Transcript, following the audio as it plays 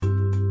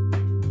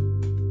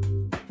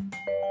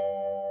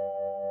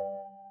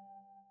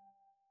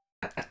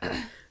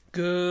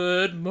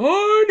Good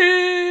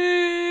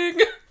morning,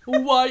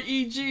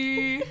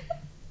 YEG.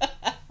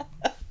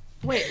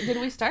 Wait, did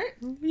we start?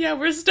 Yeah,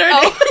 we're starting.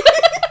 Oh.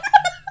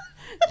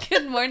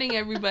 Good morning,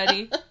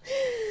 everybody.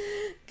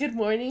 Good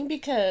morning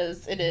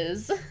because it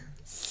is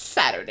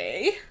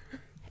Saturday.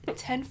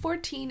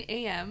 10:14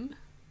 a.m.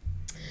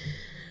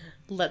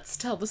 Let's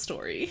tell the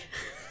story.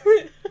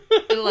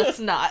 Let's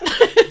not.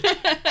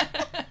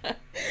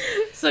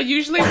 So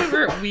usually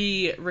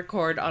we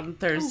record on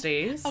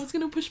Thursdays. I was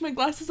gonna push my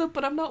glasses up,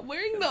 but I'm not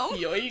wearing them.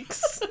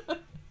 Yikes.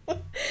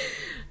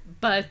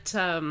 But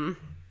I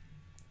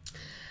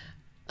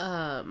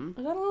got a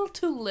little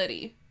too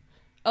litty.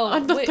 Oh,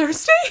 on the wait.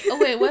 Thursday? Oh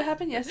wait, what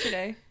happened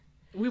yesterday?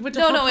 We went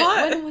to No,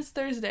 Hot. wait. When was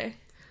Thursday?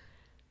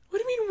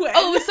 What do you mean when?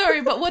 Oh,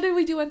 sorry, but what did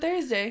we do on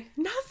Thursday?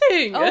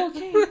 Nothing. Oh,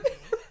 okay.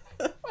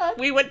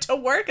 We went to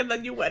work and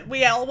then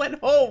we all went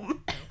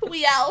home.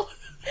 We out.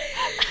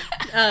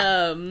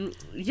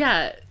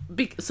 Yeah.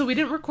 So we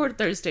didn't record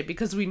Thursday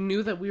because we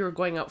knew that we were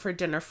going out for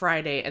dinner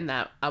Friday and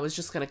that I was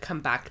just going to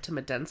come back to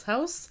Maden's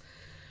house.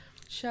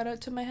 Shout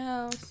out to my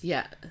house.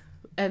 Yeah.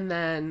 And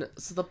then,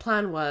 so the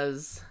plan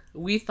was,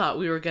 we thought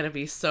we were going to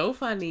be so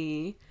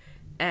funny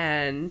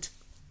and,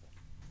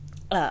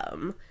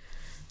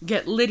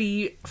 get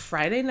litty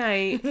Friday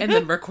night and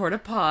then record a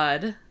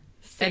pod.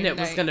 Same and it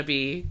was night. going to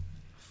be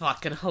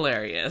fucking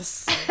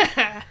hilarious.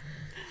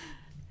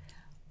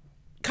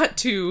 Cut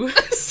to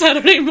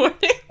Saturday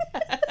morning.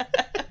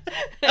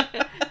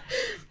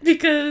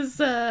 Because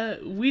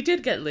we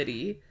did get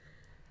litty,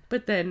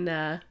 but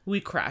then we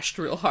crashed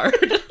real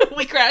hard.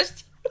 We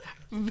crashed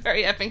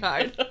very effing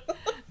hard.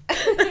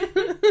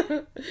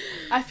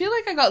 I feel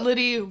like I got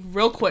litty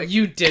real quick.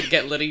 You did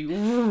get litty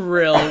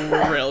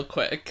real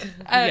quick.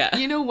 Yeah.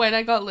 You know when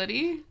I got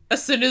litty?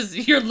 As soon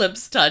as your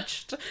lips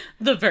touched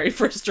the very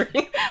first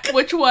drink.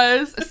 Which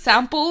was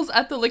samples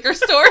at the liquor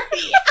store.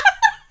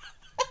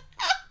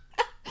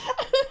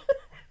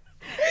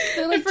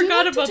 They're like, I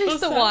forgot about taste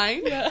those the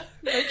wine. Yeah.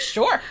 Like,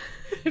 sure.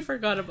 I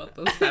forgot about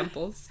those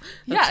samples.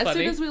 Yeah, That's as funny.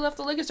 soon as we left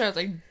the liquor store, I was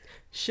like,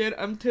 shit,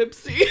 I'm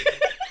tipsy.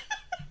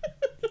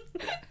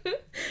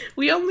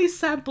 We only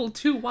sampled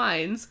 2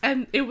 wines,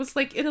 and it was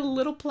like in a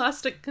little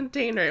plastic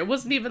container. It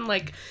wasn't even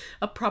like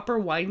a proper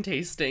wine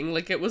tasting.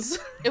 Like it was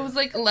It was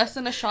like less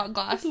than a shot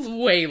glass. It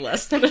way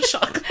less than a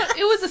shot glass.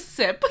 was a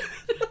sip.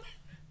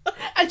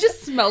 I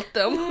just smelt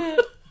them.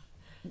 Oh,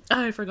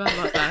 I forgot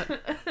about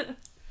that.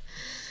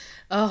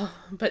 Oh,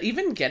 but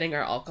even getting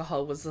our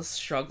alcohol was a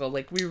struggle.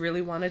 Like we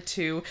really wanted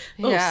to.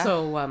 Yeah.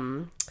 Oh,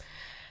 so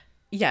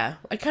yeah,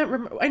 I can't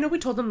remember. I know we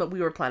told them that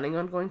we were planning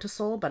on going to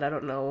Seoul, but I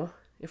don't know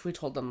if we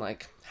told them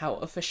like how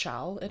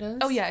official it is.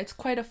 Oh yeah, it's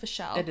quite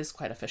official. It is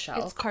quite official.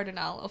 It's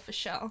Cardinal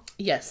official.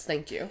 Yes,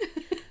 thank you.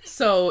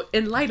 So,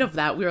 in light of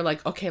that, we were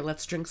like, okay,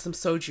 let's drink some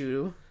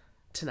soju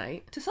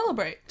tonight. To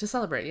celebrate. To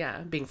celebrate,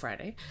 yeah, being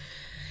Friday.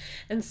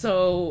 And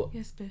so...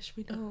 Yes, bish,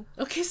 we know.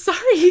 Okay,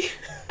 sorry.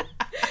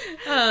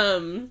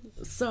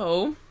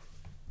 So,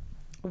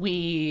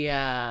 we...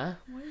 Why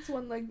is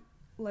one leg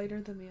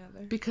lighter than the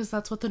other? Because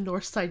that's what the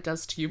north side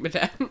does to you,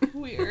 madame.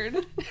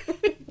 Weird.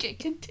 Okay,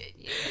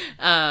 continue.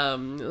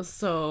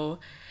 So...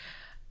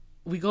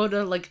 We go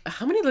to, like,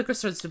 how many liquor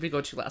stores did we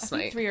go to last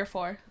night? 3 or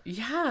 4.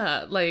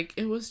 Yeah, like,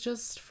 it was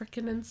just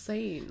freaking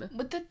insane.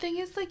 But the thing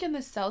is, like, in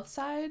the south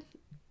side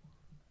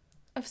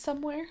of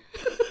somewhere.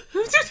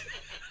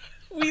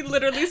 We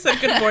literally said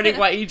good morning,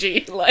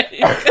 YEG. Like,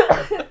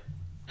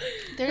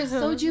 There's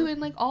soju in,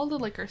 like, all the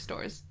liquor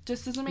stores.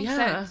 Just doesn't make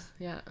sense.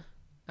 Yeah.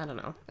 I don't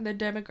know. And the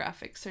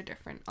demographics are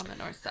different on the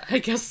north side. I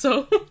guess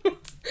so.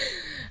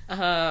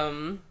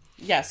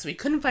 Yes, we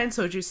couldn't find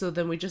soju, so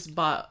then we just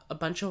bought a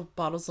bunch of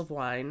bottles of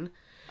wine.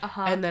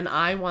 Uh-huh. And then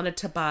I wanted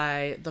to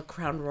buy the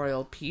Crown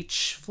Royal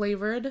peach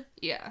flavored,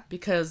 Yeah.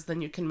 because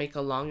then you can make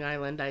a Long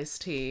Island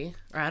iced tea.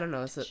 Or I don't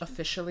know, is it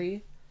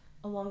officially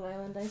a Long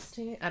Island iced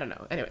tea? I don't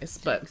know. Anyways,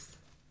 but...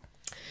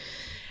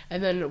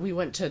 And then we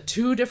went to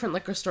 2 different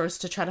liquor stores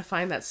to try to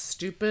find that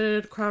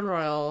stupid Crown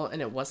Royal,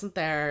 and it wasn't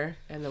there.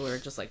 And then we were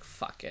just like,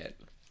 fuck it.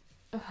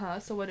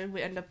 Uh-huh. So what did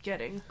we end up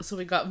getting? So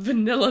we got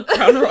vanilla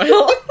Crown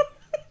Royal.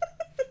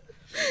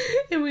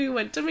 And we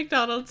went to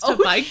McDonald's to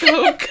buy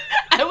Coke.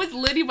 I was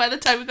litty by the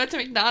time we got to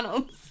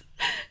McDonald's.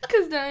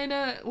 Because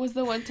Diana was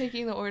the one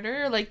taking the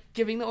order, or like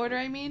giving the order,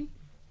 I mean.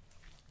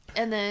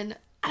 And then,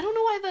 I don't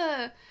know why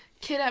the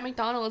kid at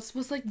McDonald's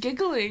was like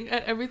giggling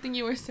at everything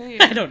you were saying.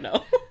 I don't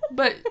know.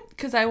 But,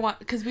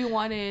 because we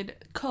wanted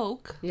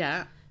Coke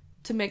Yeah.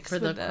 to mix For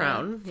with the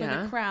Crown, For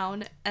yeah. the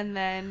Crown. And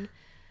then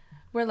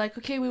we're like,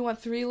 okay, we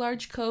want 3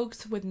 large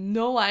Cokes with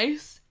no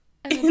ice.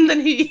 And then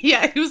he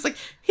was like,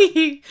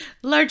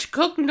 large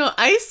Coke, no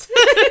ice.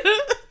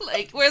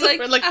 Like, we're So like,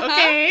 we're like,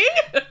 uh-huh.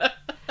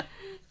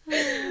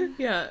 okay.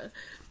 Yeah.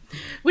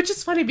 Which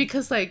is funny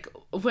because, like,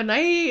 when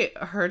I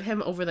heard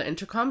him over the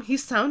intercom, he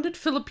sounded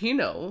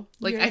Filipino.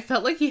 Like, Yeah. I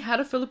felt like he had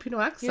a Filipino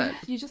accent.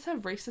 You just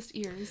have racist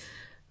ears.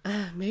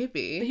 But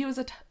Maybe. he was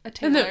a And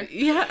tailor. then,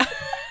 yeah.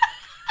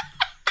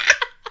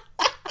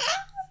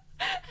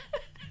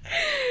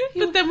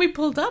 But then we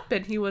pulled up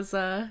and he was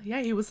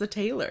he was a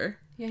tailor.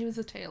 Yeah, he was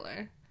a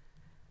tailor.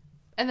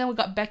 And then we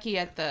got Becky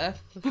at the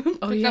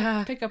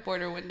pickup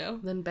order window.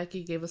 Then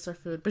Becky gave us our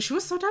food. But she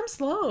was so damn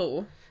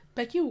slow.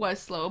 Becky was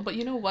slow, but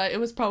you know what? It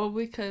was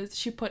probably because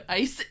she put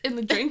ice in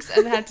the drinks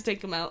and had to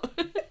take them out.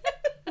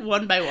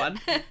 One by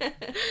one.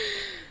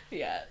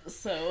 Yeah,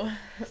 so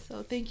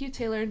thank you,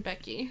 Taylor and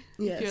Becky,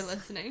 if you're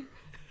listening.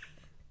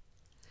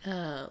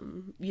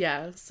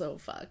 Yeah, so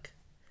fuck.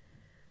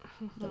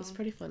 That was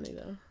pretty funny,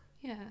 though.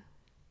 Yeah.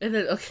 And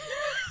then, okay.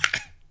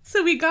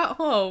 So we got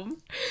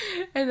home,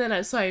 and then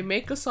I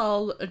make us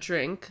all a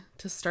drink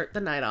to start the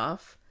night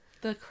off.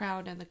 The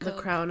Crown and the Coke. The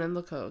Crown and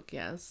the Coke,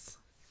 yes.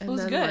 And it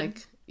was then, good.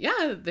 Like,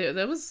 yeah,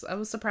 I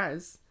was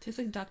surprised. Tastes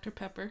like Dr.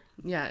 Pepper.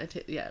 Yeah,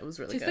 it was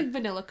really Tastes good. like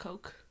vanilla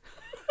Coke.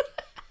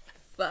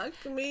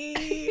 Fuck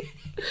me.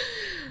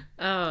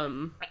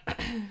 And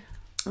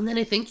then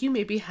I think you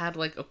maybe had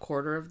like a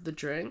quarter of the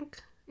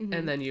drink. Mm-hmm.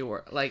 And then you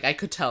were like, I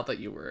could tell that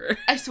you were.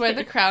 I swear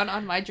the Crown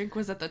on my drink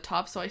was at the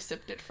top, so I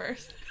sipped it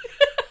first.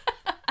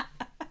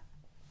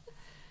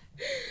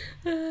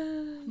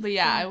 But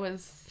yeah, it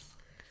was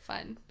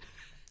fun.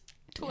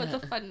 It was a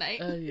fun night.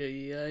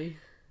 Ay.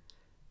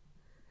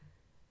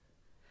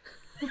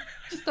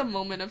 Just a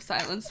moment of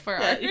silence for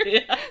our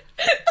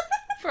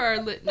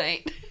lit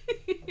night.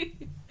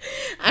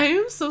 I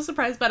am so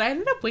surprised, but I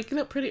ended up waking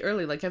up pretty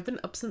early. Like, I've been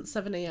up since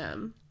 7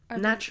 a.m.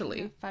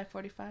 Naturally.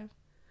 5:45.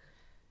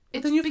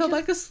 But then you fell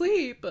back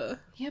asleep.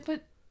 Yeah,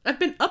 but... I've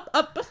been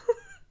up.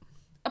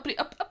 Uppity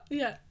up.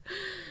 Yeah.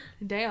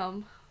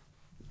 Damn.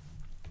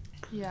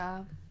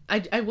 Yeah.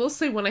 I will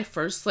say when I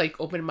first, like,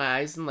 opened my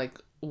eyes and, like,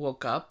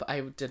 woke up, I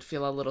did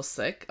feel a little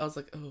sick. I was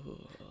like,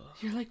 oh.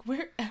 You're like,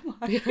 where am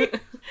I? Yeah.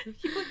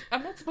 You're like,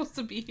 I'm not supposed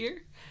to be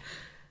here.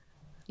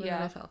 But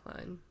yeah. I felt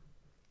fine.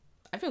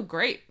 I feel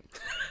great.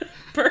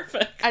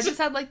 Perfect. I just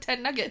had, like,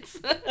 10 nuggets.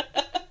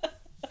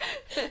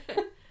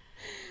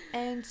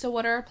 And so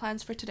what are our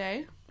plans for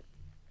today?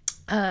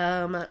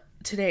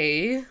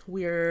 Today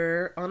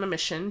we're on a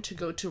mission to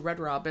go to Red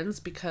Robin's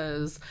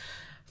because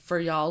for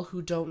y'all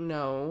who don't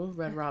know,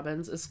 Red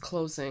Robin's is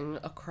closing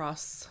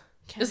across...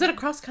 Canada. Is it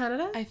across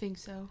Canada? I think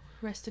so.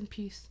 Rest in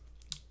peace.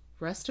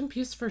 Rest in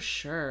peace for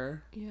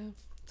sure. Yeah.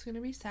 It's gonna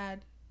be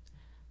sad.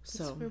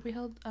 So... That's where we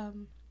held,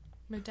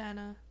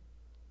 Madonna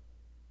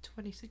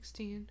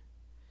 2016.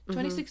 Mm-hmm.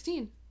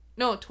 2016.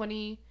 No,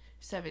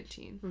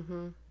 2017.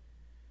 Mm-hmm.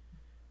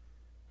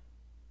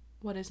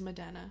 What is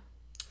Madonna?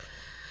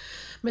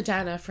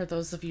 Madonna, for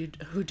those of you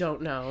who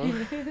don't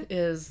know,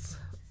 is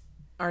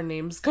our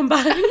names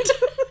combined.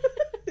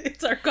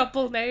 It's our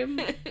couple name.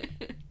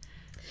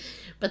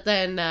 But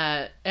then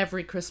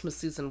every Christmas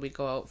season we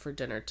go out for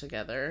dinner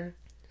together.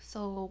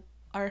 So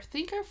I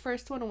think our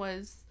first one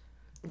was...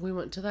 We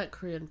went to that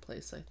Korean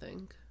place, I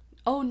think.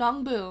 Oh,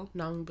 Nongbu.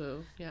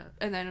 Nongbu, yeah.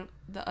 And then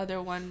the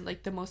other one,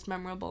 like the most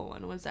memorable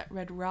one, was at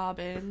Red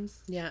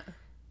Robin's. Yeah.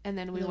 And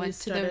then we went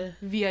to the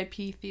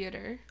VIP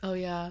theater. Oh,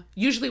 yeah.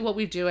 Usually what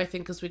we do, I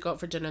think, is we go out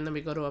for dinner and then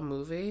we go to a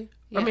movie.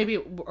 Yeah.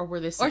 Or were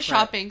they separate? Or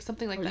shopping,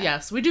 something like that.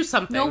 Yes, we do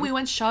something. No, we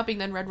went shopping,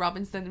 then Red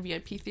Robin's, then the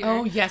VIP theater.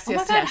 Oh, yes, Oh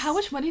my God, how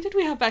much money did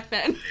we have back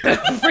then?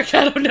 I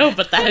don't know,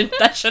 but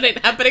that shit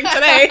ain't happening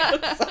today.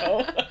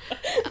 So.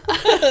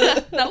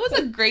 That was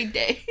a great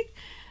day.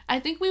 I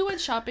think we went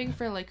shopping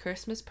for, like,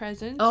 Christmas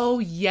presents. Oh,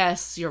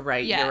 yes, you're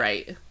right, You're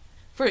right.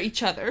 For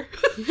each other.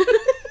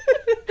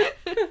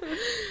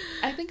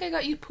 I think I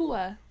got you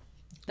Pua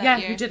that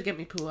year. You did get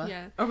me Pua.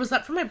 Yeah. Or was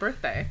that for my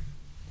birthday?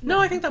 No,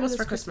 I think that was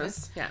for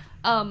Christmas. Yeah.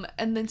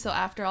 And then so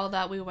after all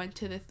that, we went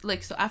to the,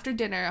 like, so after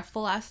dinner, a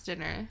full-ass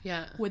dinner.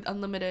 Yeah. With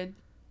unlimited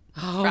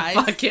fries.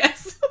 Oh, fuck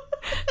yes.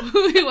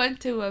 We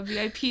went to a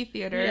VIP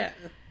theater. Yeah.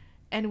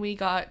 And we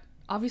got,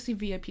 obviously,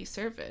 VIP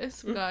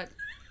service. We got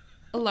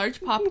a large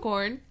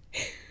popcorn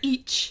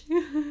each.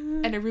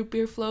 And a root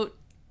beer float.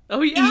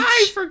 Oh, yeah,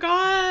 I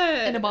forgot.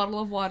 And a bottle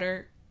of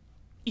water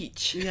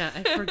each. Yeah,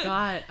 I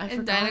forgot.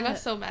 And Diana got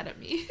so mad at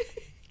me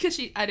because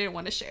I didn't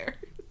want to share.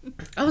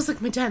 I was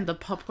like, Madame, the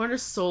popcorn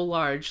is so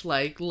large.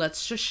 Like,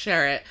 let's just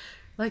share it.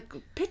 Like,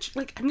 bitch,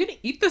 like, I'm gonna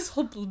eat this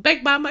whole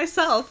bag by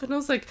myself. And I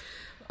was like,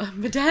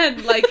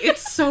 Madame, like,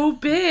 it's so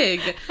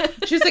big.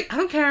 She's like, I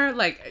don't care.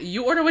 Like,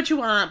 you order what you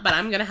want, but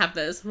I'm gonna have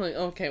this. I'm like,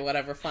 okay,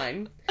 whatever,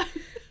 fine.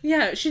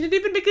 Yeah, she didn't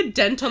even make a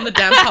dent on the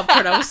damn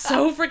popcorn. I was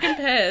so freaking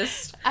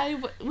pissed.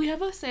 We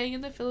have a saying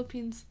in the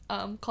Philippines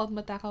called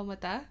mata ka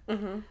mata,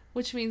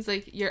 which means,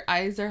 like, your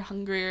eyes are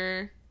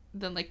hungrier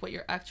than, like, what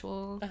your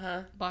actual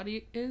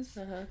body is.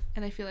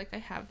 And I feel like I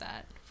have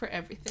that for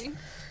everything.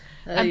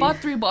 I bought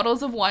 3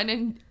 bottles of wine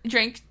and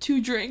drank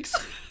 2 drinks.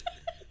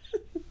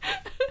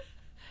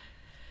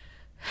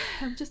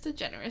 I'm just a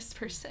generous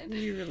person.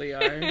 You really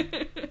are.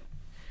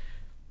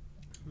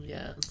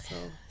 Yeah,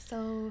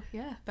 So,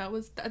 yeah,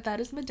 that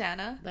is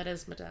Madonna. That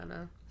is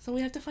Madonna. So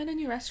we have to find a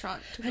new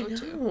restaurant to go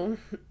to.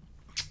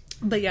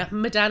 But yeah,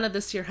 Madonna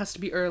this year has to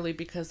be early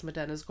because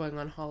Madonna's going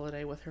on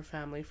holiday with her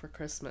family for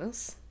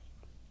Christmas.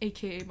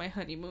 AKA my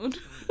honeymoon.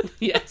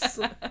 Yes.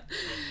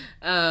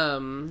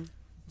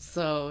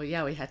 So,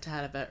 yeah, we had to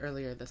have it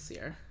earlier this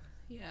year.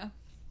 Yeah.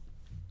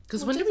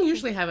 Because when do we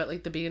usually have it?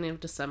 Like the beginning of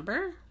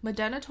December?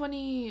 Madonna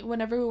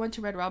whenever we went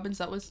to Red Robin's,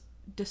 that was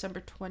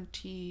December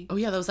 20. Oh,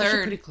 yeah, that was actually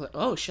Third. pretty close.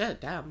 Oh,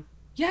 shit, damn.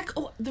 Yeah,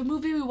 the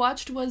movie we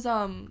watched was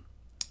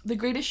The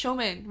Greatest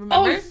Showman, remember?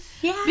 Oh,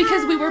 yeah.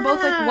 Because we were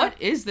both like,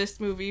 what is this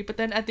movie? But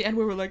then at the end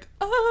we were like,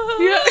 oh.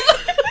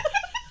 Yeah.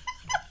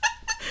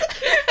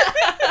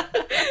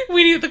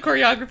 We knew the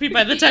choreography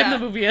by the time Yeah. the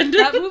movie ended.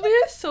 That movie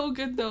is so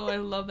good though. I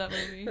love that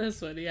movie. That's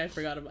funny. I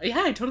forgot about.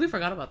 Yeah, I totally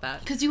forgot about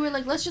that. Because you were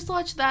like, let's just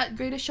watch that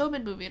Greatest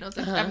Showman movie. And I was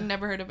like, Uh-huh. I've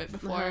never heard of it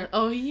before.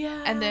 Oh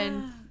yeah. And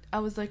then I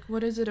was like,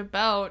 what is it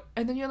about?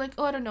 And then you're like,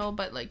 oh, I don't know.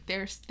 But like,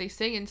 they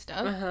sing and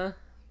stuff. Uh-huh.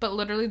 But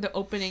literally the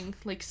opening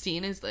like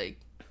scene is like,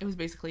 it was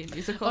basically a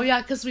musical. Oh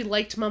yeah, because we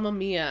liked Mamma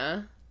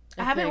Mia.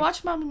 I haven't think.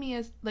 watched Mamma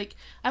Mia. Like,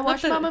 I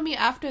watched the- Mamma Mia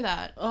after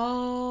that.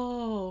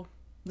 Oh.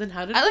 Then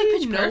how did I like we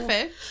Pitch know?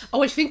 Perfect.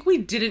 Oh, I think we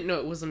didn't know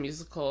it was a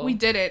musical. We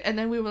did it, and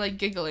then we were like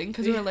giggling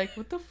because we were like,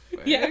 "What the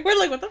fuck?" Yeah, we're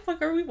like, what the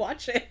fuck are we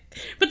watching?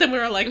 But then we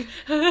were like,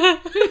 We're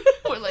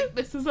like,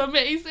 "This is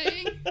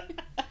amazing."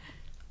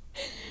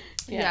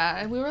 Yeah,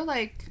 and we were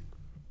like,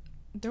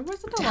 there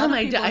wasn't a lot damn, of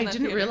people I in that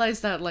didn't theater.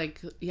 realize that,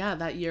 like, yeah,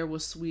 that year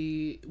was,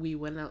 we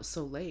went out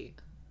so late.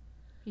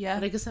 Yeah.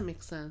 But I guess that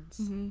makes sense.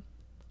 Mm-hmm.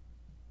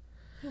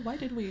 Why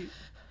did we?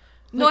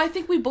 No, I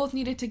think we both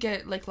needed to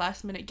get like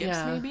last minute gifts,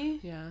 Yeah, maybe.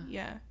 yeah.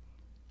 Yeah.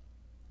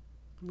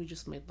 We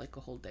just made, like,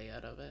 a whole day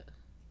out of it.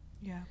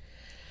 Yeah.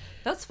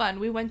 That's fun.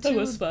 We went to That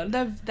was fun.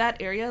 that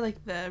area,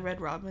 like the Red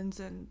Robins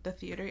and the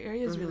theater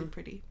area is really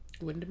pretty.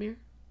 Windermere?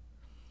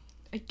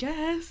 I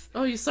guess.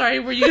 Oh, you sorry,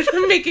 were you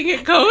making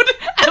it code?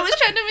 I was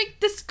trying to make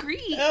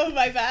discreet. Oh,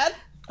 my bad.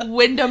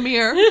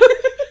 Windermere.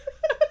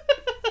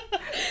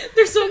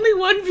 There's only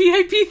one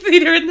VIP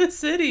theater in the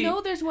city. No,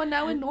 there's one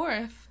now in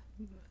North.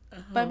 Oh.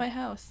 By my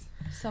house.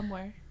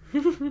 Somewhere.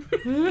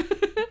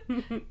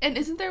 And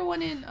isn't there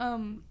one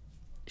in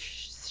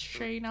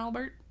Shane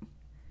Albert?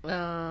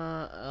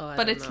 I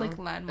But don't it's know. like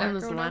Landmark And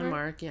it's or whatever.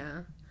 Landmark,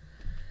 yeah.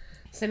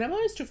 St. Emma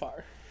is too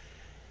far.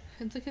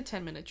 It's like a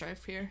 10-minute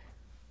drive here.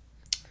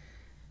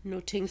 No,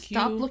 thank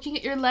Stop you. looking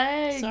at your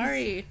legs.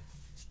 Sorry.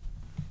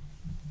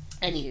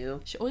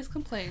 Anywho. She always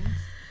complains.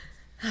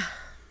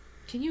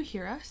 Can you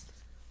hear us?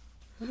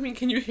 What do you mean,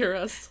 can you hear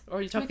us? Or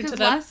are you talking Because to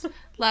them?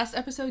 last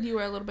episode you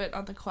were a little bit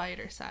on the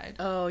quieter side.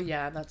 Oh,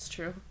 yeah, that's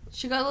true.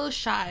 She got a little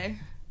shy.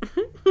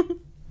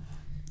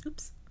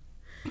 Oops.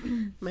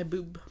 My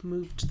boob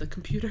moved the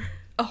computer.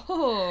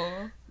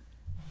 Oh.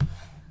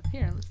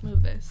 Here, let's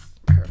move this.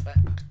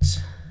 Perfect.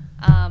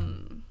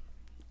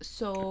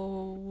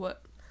 So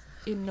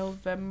in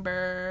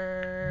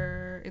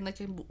November, in like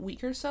a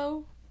week or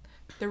so,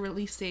 they're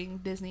releasing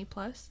Disney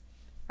Plus.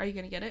 Are you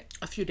gonna get it?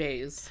 A few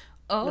days.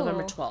 Oh,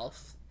 November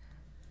 12th.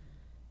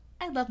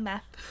 I love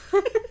math.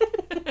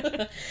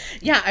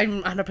 Yeah,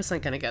 I'm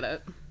 100% gonna get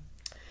it.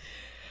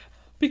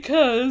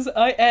 Because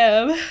I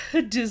am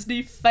a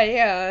Disney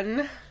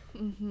fan.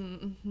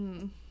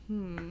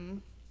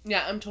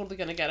 Yeah, I'm totally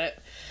gonna get it.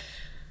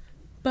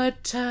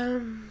 But,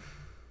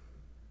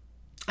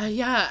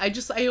 yeah,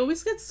 I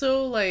always get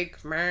so,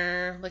 like,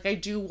 meh. Like, I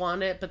do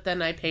want it, but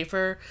then I pay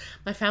for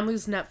my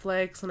family's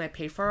Netflix, and I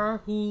pay for our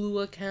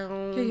Hulu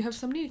account. Yeah, you have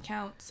so many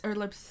accounts or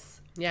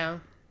Yeah.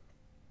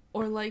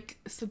 like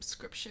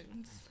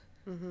subscriptions.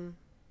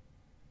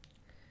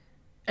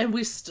 And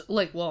we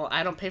well,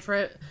 I don't pay for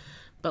it,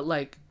 but,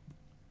 like,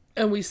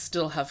 and we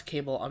still have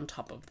cable on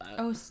top of that.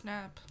 Oh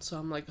snap! So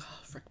I'm like, oh,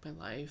 frick my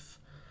life.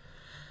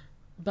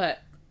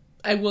 But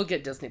I will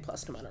get Disney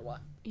Plus no matter what.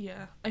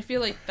 Yeah, I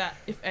feel like that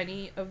if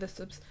any of the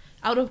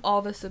out of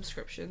all the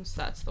subscriptions,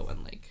 that's the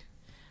one like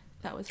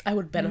that was I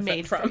would benefit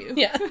made from. for you.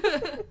 Yeah.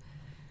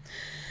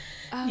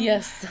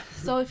 Yes.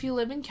 So if you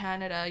live in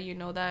Canada, you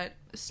know that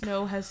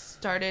snow has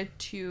started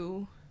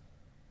to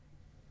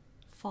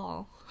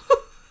fall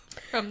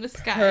from the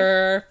sky.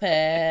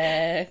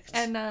 Perfect.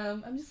 And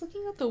I'm just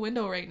looking out the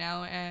window right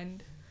now,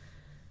 and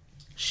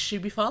She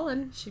be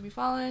falling. she be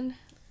falling,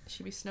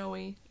 she be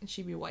snowy, and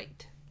she be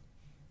white.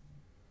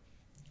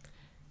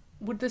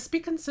 Would this be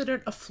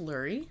considered a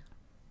flurry?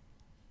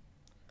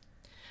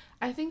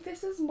 I think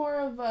this is more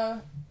of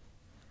a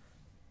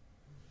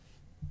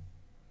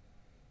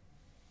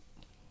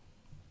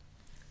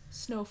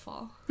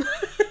snowfall.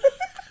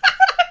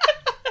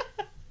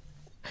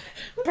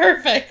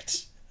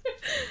 Perfect.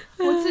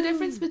 What's the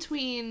difference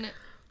between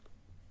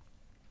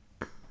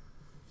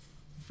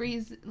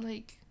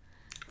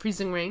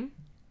Freezing rain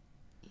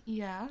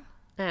yeah,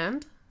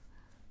 and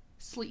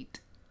sleet?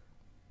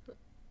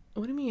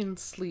 what do you mean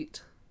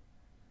sleet?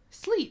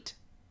 Sleet.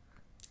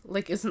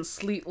 Like, isn't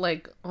sleet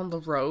like on the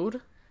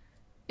road?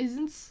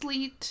 Isn't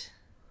sleet...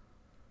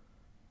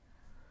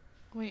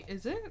 Wait,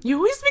 is it? You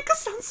always make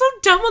us sound so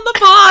dumb on the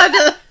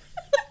pod.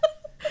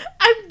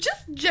 I'm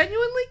just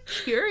genuinely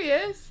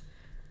curious.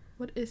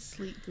 What is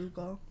sleet,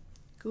 Google?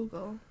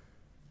 Google.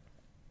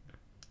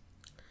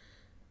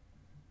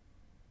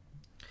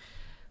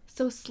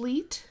 So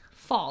sleet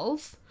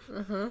falls,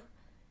 and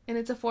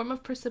it's a form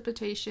of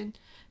precipitation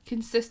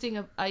consisting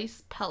of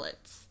ice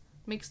pellets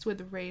mixed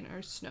with rain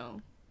or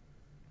snow.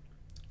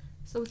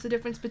 So what's the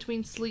difference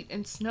between sleet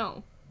and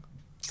snow?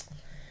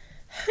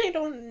 I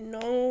don't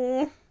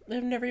know.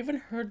 I've never even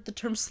heard the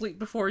term sleep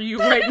before you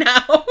right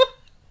now.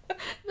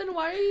 Then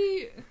why are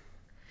you...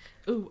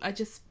 Ooh, I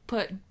just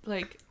put,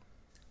 like,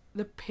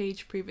 the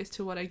page previous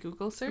to what I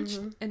Google searched,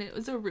 and it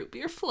was a root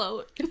beer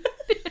float.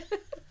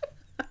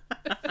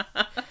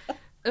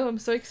 Oh, I'm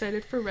so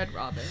excited for Red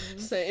Robin.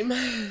 Same.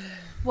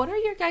 What are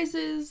your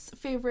guys'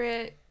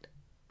 favorite,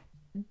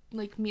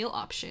 like, meal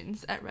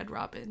options at Red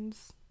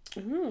Robin's?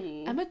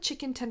 Ooh. I'm a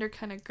chicken tender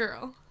kind of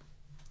girl.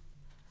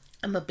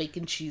 I'm a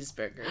bacon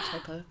cheeseburger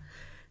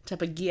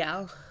type of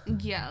gal.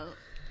 Yeah.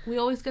 We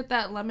always get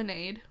that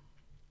lemonade.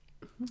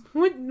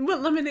 What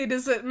lemonade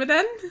is it,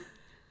 madame?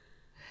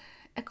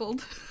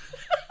 Eckled.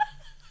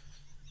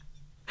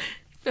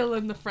 Fill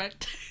in the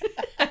front.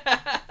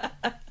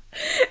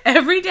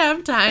 Every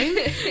damn time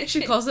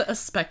she calls it a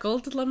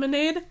speckled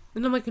lemonade.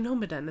 And I'm like, no,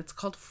 madame, it's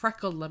called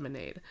freckled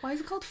lemonade. Why is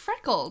it called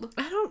freckled?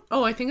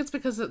 I think it's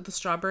because of the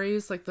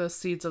strawberries, like the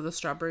seeds of the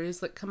strawberries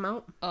that come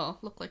out. Oh,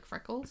 look like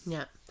freckles?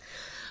 Yeah.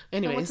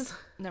 Anyways.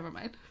 Never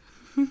mind.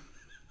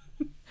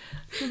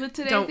 So, but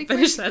today, Don't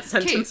finish that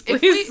sentence, okay,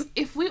 please.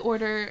 If we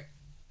order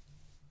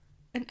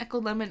an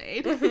Eckled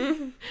lemonade,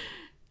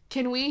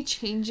 can we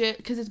change it,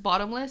 because it's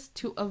bottomless,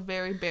 to a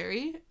very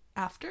berry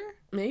after?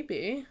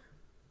 Maybe.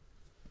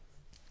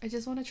 I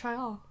just want to try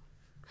all.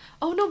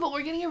 Oh no, but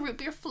we're getting a root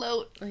beer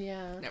float. Oh,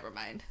 yeah. Never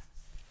mind.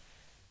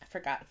 I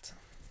forgot.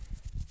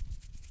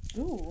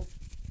 Ooh.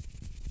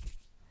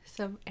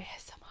 Some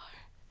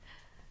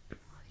ASMR.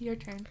 Your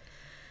turn.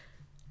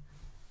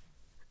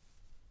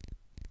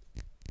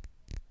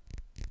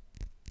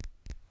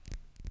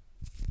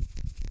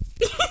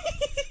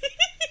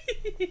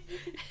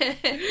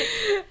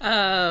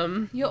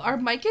 Yo, our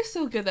mic is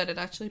so good that it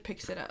actually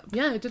picks it up.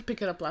 Yeah, I did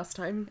pick it up last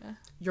time. Yeah.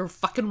 You're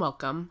fucking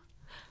welcome.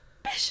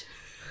 Bish.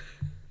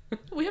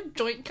 We have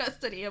joint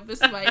custody of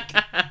this mic.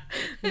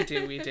 We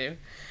do.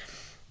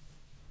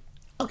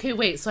 Okay,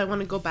 wait, so I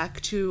want to go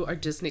back to our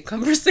Disney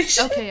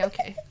conversation.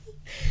 Okay.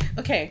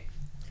 Okay,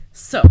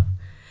 so,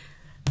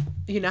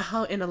 you know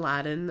how in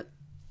Aladdin,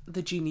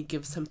 the genie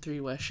gives him 3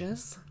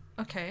 wishes?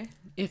 Okay.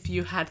 If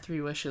you had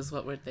 3 wishes,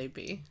 what would they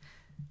be?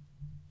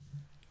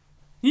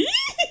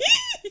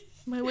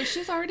 My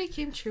wishes already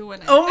came true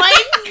when I... Oh my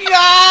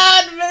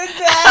god,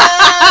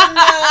 madame!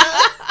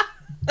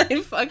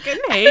 I fucking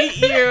hate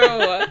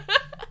you.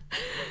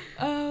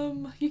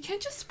 You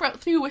can't just sprout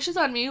 3 wishes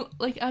on me,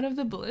 like, out of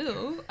the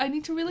blue. I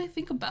need to really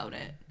think about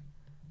it.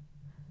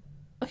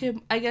 Okay,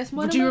 I guess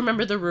one Do you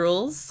remember the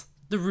rules?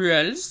 The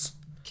rules?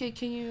 Okay,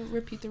 can you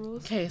repeat the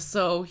rules? Okay,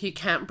 so he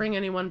can't bring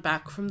anyone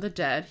back from the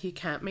dead. He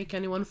can't make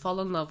anyone fall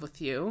in love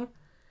with you.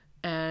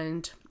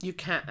 And you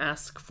can't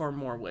ask for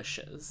more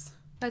wishes.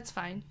 That's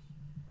fine.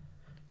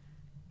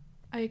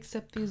 I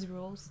accept these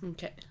rules.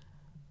 Okay.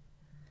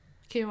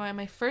 Okay, well,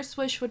 my first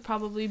wish would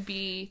probably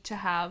be to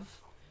have,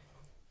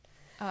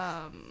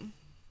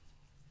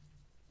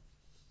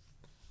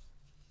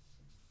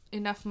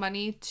 enough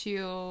money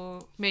to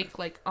make,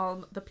 like,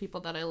 all the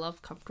people that I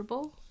love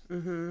comfortable.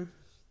 Mm-hmm.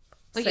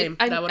 Like, Same.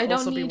 That would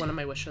also be one of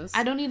my wishes.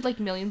 I don't need, like,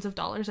 millions of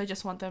dollars. I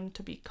just want them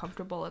to be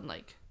comfortable and,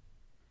 like...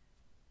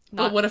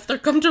 But what if they're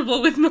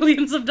comfortable with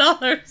millions of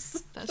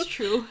dollars? That's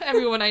true.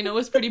 Everyone I know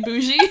is pretty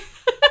bougie.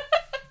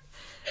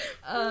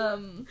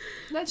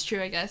 That's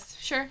true, I guess.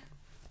 Sure.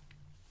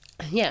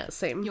 Yeah,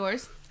 same.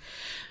 Yours?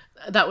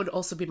 That would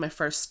also be my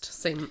first.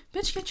 Same.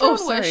 Bitch, get your own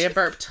sorry, wish. I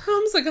burped.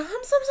 I'm so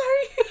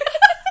sorry.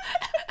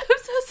 I'm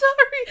so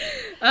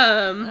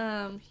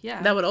sorry.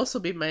 Yeah. That would also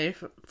be my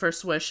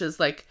first wish is,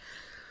 like,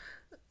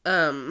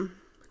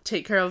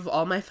 take care of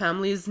all my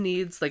family's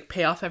needs, like,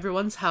 pay off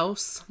everyone's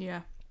house.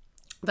 Yeah.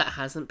 That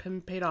hasn't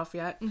been paid off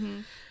yet.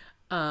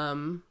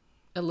 Mm-hmm.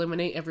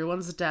 Eliminate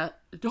everyone's debt.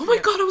 Oh my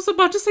god, I was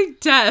about to say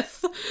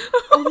death.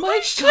 Oh my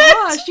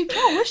gosh, you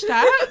can't wish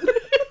that.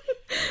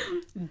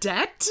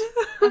 Debt?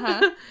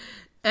 Uh-huh.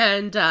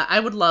 And I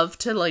would love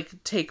to,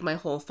 like, take my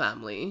whole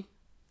family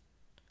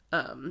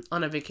on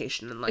a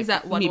vacation and, like, Is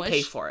that one me wish?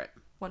 pay for it.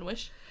 One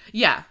wish?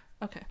 Yeah.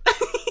 Okay.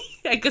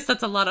 I guess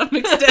that's a lot of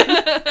mixed in.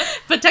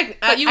 But you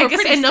I were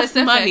guess pretty enough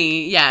specific.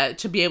 money, yeah,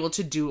 to be able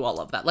to do all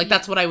of that. Like,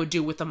 that's what I would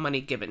do with the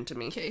money given to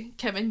me. Okay,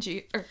 Kevin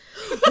G.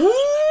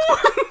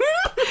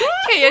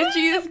 KNG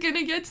is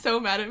gonna get so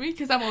mad at me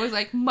because I'm always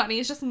like, money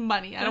is just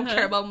money. I don't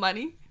care about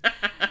money.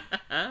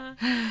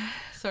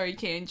 Sorry,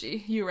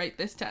 KNG. You right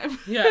this time.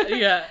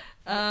 Yeah.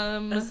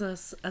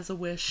 As a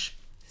wish.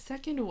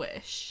 Second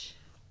wish.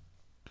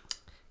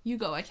 You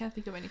go. I can't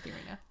think of anything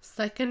right now.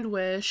 Second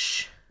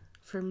wish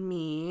for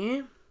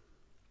me.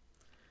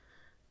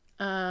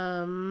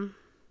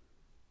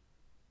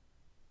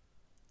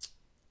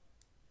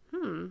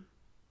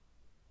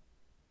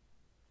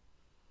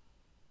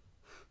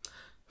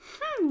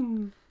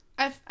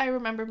 I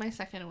remember my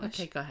second wish.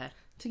 Okay, go ahead.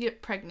 To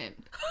get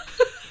pregnant.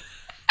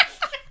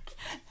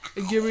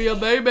 Give me a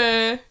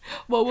baby.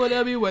 What would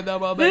I be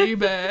without my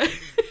baby?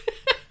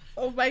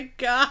 Oh my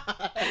god.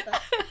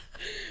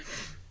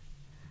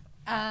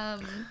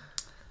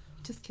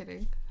 Just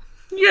kidding.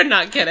 You're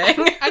not kidding.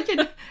 I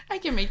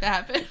can make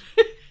that happen.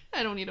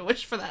 I don't need a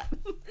wish for that.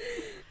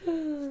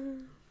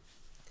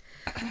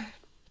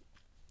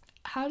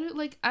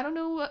 I don't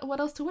know what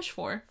else to wish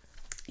for.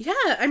 Yeah,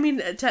 I mean,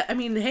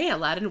 hey,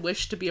 Aladdin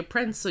wished to be a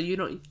prince, so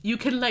you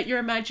can let your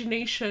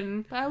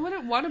imagination. But I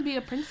wouldn't want to be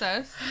a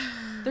princess.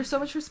 There's so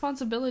much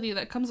responsibility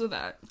that comes with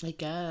that. I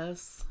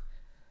guess.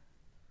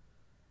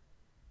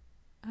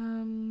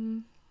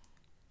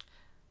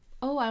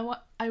 Oh,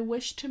 I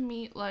wish to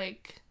meet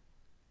like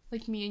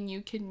me and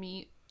you can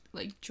meet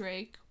like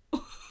Drake,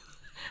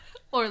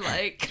 or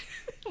like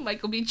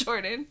Michael B.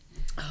 Jordan.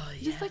 Oh,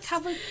 yes. Just like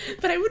have a...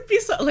 But I would be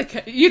so,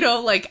 like, you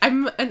know, like,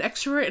 I'm an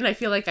extrovert and I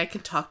feel like I can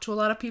talk to a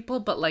lot of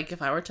people, but, like,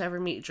 if I were to ever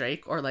meet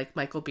Drake or, like,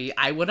 Michael B.,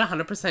 I would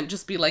 100%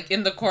 just be, like,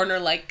 in the corner,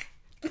 like...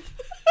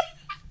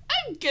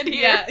 I'm good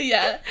here.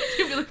 Yeah.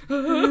 You'd be like...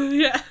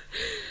 yeah.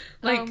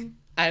 Like,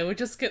 I would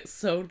just get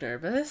so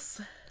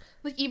nervous.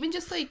 Like, even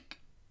just, like...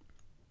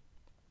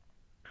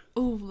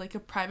 Oh, like a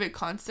private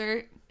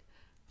concert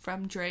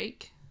from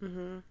Drake,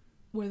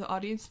 where the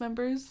audience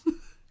members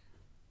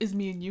is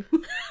me and you.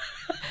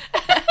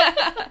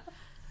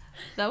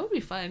 That would be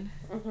fun.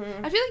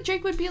 I feel like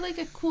Drake would be like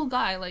a cool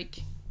guy, like,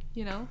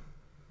 you know,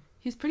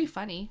 he's pretty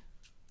funny.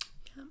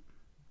 Yeah.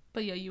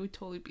 But yeah, you would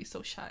totally be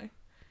so shy.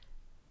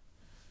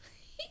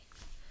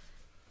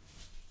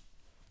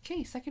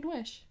 Okay, second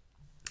wish.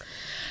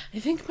 I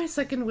think my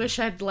second wish,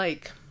 I'd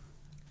like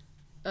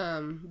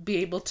be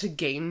able to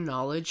gain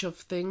knowledge of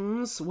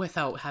things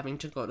without having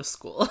to go to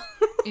school.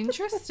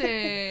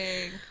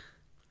 Interesting.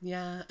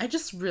 Yeah, I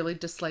just really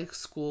dislike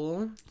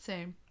school.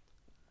 Same.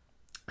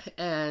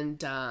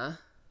 And I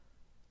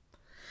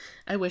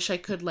wish I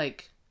could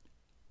like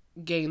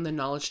gain the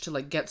knowledge to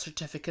like get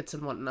certificates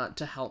and whatnot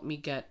to help me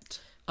get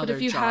other jobs.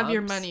 But if you have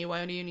your money,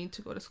 why do you need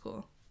to go to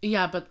school?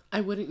 Yeah, but I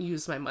wouldn't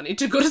use my money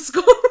to go to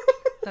school.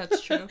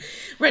 That's true.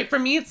 Right, for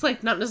me it's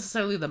like not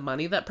necessarily the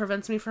money that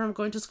prevents me from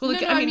going to school.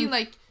 Like, I mean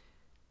like,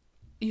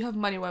 you have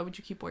money, why would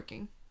you keep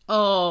working?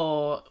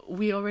 Oh,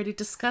 we already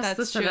discussed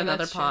this in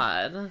another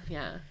pod.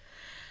 Yeah.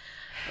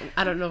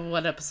 I don't know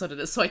what episode it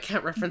is, so I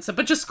can't reference it,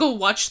 but just go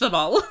watch them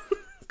all.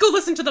 Go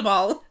listen to them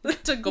all.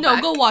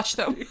 Go watch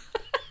them.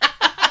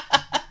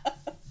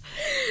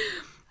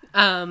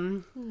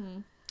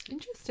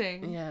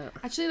 Interesting. Yeah.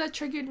 Actually, that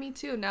triggered me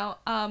too. Now,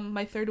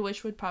 my third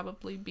wish would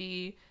probably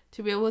be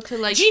to be able to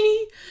like...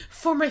 Genie,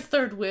 for my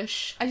third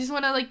wish. I just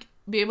want to like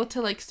be able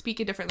to like speak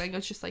a different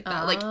language just like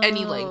that. Like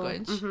any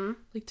language. Mm-hmm.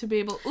 Like to be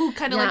able... Ooh,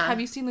 kind of like,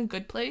 have you seen The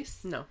Good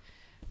Place? No.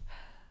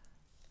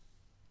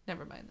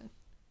 Never mind then.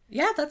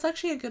 Yeah, that's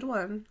actually a good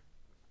one.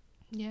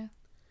 Yeah.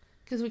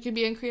 Because we can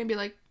be in Korea and be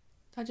like,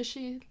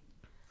 Ajashi.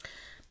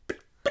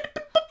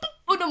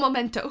 Uno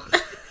momento.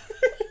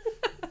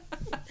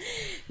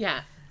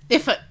 Yeah.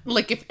 If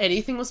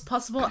anything was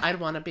possible, I'd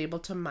want to be able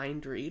to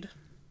mind read.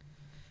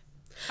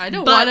 I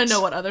don't want to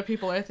know what other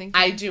people are thinking.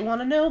 I do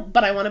want to know,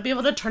 but I want to be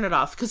able to turn it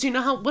off. Because you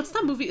know what's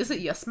that movie? Is it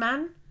Yes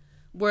Man?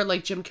 Where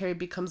like Jim Carrey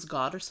becomes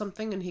God or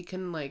something and he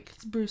can like...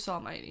 It's Bruce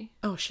Almighty.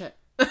 Oh shit.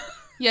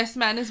 Yes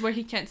Man is where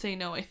he can't say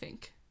no, I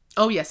think.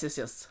 Oh, yes.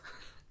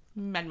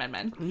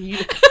 Man.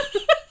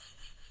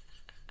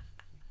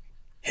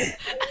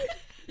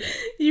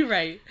 You're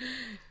right.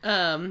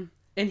 And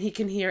he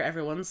can hear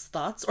everyone's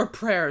thoughts or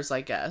prayers,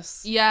 I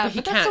guess. Yeah,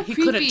 but that's so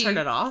creepy. He couldn't turn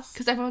it off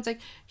because everyone's like,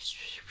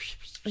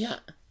 yeah.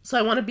 So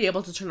I want to be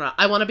able to turn it off.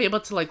 I want to be able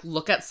to like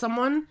look at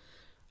someone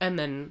and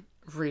then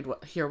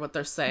hear what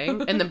they're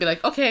saying, and then be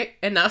like, okay,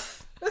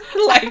 enough.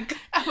 Like,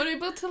 I want to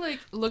be able to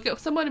like look at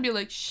someone and be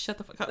like, shut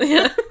the fuck up.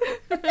 Yeah.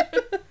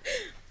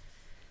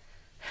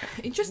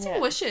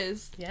 Interesting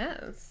wishes.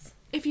 Yes.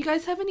 If you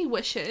guys have any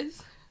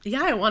wishes,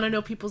 yeah, I want to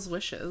know people's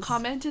wishes.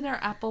 Comment in our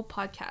Apple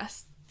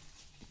Podcast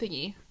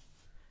thingy.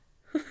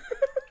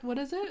 What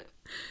is it?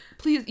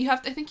 Please, I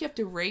think you have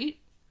to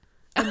rate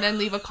and then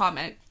leave a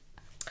comment.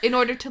 In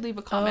order to leave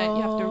a comment,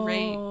 you have to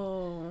rate.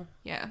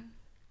 Yeah.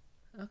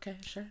 Okay,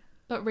 sure.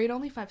 But rate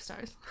only 5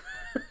 stars.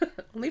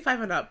 Only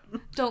 5 and up.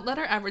 Don't let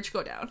our average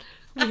go down.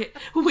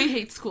 We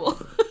hate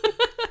school.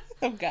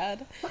 Oh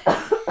God.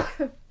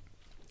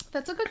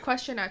 That's a good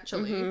question,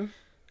 actually.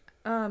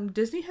 Mm-hmm.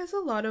 Disney has a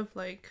lot of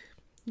like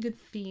good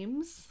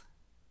themes.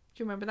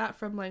 Do you remember that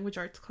from language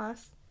arts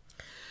class?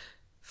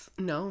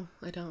 No,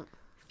 I don't.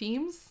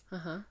 Themes?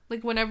 Uh-huh.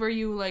 Like whenever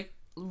you like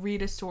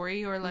read a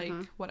story or like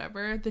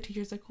whatever, the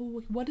teacher's like,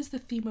 oh, what is the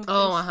theme of this?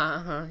 Oh,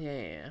 uh-huh.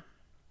 Yeah.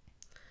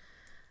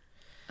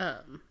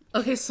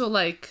 Okay, so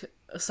like,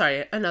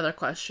 sorry, another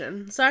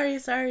question. Sorry.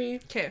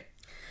 Okay.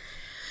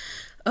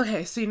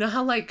 Okay, so you know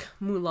how like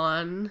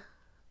Mulan...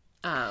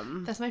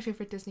 That's my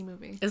favorite Disney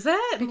movie. Is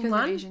that because Mulan?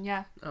 I'm Asian,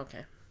 yeah.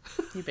 Okay.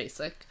 You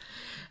basic.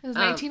 It was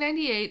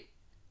 1998,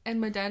 and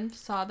Madame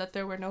saw that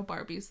there were no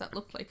Barbies that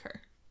looked like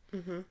her.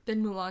 Mm-hmm.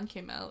 Then Mulan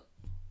came out,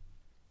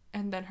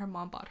 and then her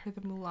mom bought her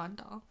the Mulan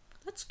doll.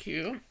 That's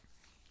cute.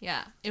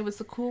 Yeah, it was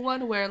the cool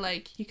one where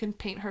like you can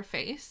paint her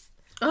face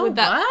with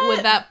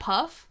that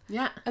puff.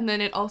 Yeah, and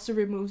then it also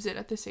removes it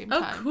at the same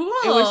time. Oh,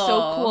 cool! It was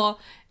so cool,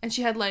 and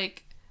she had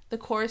like the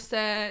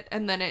corset,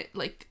 and then it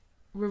like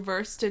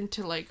reversed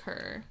into like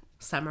her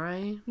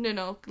samurai.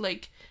 No,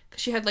 like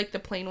she had like the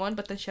plain one,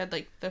 but then she had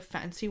like the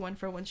fancy one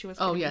for when she was.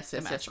 Oh yes,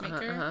 the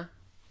matchmaker. Uh-huh.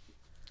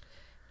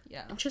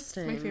 Yeah,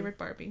 interesting. it's my favorite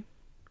Barbie.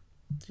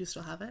 Do you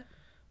still have it?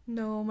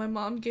 No, my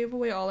mom gave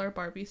away all our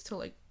Barbies to,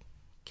 like,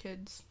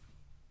 kids.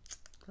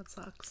 That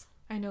sucks.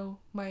 I know.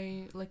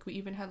 We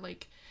even had,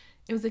 like,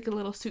 it was like a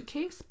little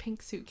suitcase,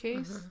 pink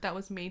suitcase that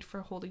was made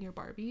for holding your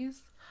Barbies.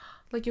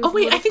 Like, it was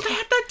I think I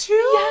had that too.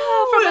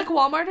 Yeah, from like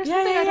Walmart or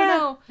something. I don't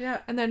know. Yeah.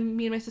 And then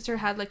me and my sister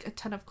had like a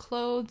ton of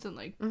clothes and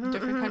like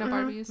different kind of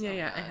Barbies.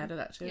 Yeah, I had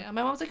that too. Yeah,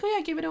 my mom was like, "Oh yeah,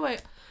 I gave it away."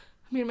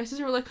 Me and my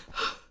sister were like,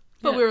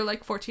 but we were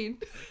like 14.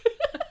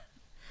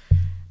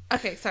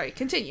 Okay, sorry.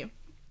 Continue.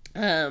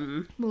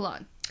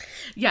 Mulan.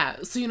 Yeah,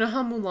 so you know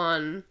how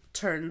Mulan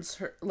turns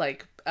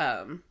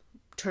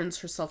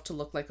herself to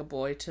look like a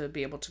boy to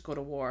be able to go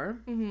to war?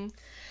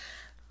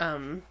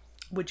 Mm-hmm.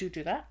 Would you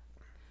do that?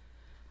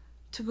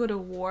 To go to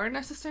war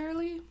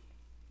necessarily?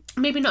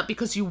 Maybe not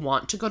because you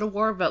want to go to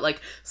war, but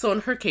like, so in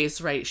her case,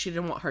 right, she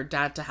didn't want her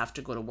dad to have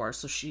to go to war,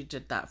 so she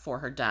did that for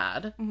her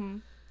dad. Mm-hmm.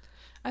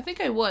 I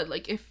think I would,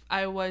 like, if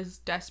I was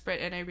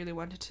desperate and I really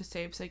wanted to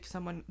save, like,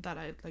 someone that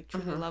I, like,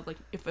 truly love, like,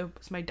 if it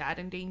was my dad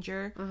in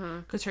danger,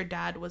 because her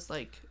dad was,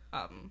 like,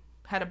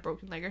 had a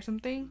broken leg or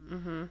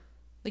something,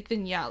 like,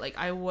 then, yeah, like,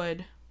 I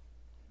would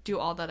do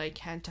all that I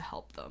can to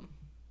help them.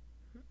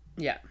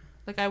 Yeah.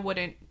 Like, I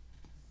wouldn't,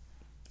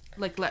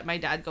 like, let my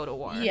dad go to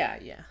war. Yeah.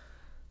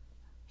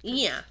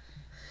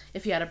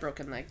 If he had a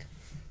broken leg.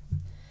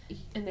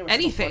 And they were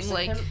anything,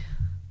 like... him.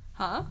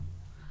 Huh?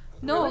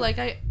 No, Really?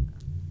 like,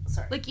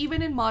 Sorry. like,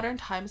 even in modern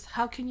times,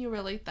 how can you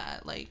relate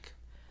that? Like,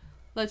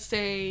 let's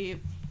say...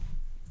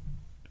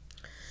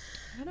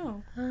 I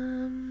don't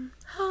know.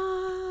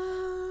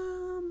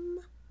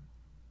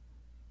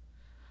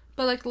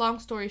 But, like, long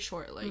story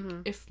short, like,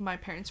 if my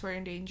parents were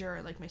in danger,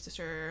 or, like, my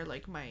sister, or,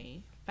 like,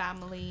 my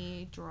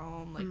family,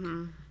 Jerome, like,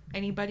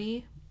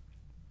 anybody,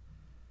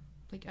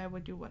 like, I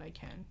would do what I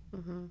can.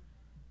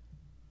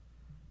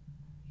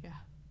 Yeah.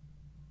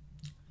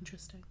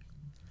 Interesting.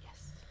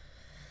 Yes.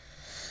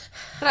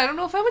 But I don't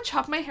know if I would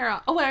chop my hair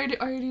off. Oh, I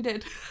already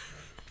did.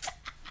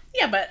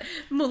 Yeah, but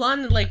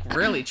Mulan, like,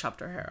 really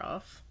chopped her hair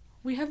off.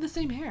 We have the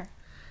same hair.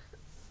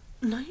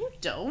 No, you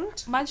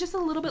don't. Mine's just a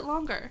little bit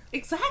longer.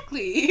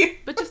 Exactly.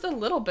 But just a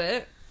little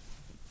bit.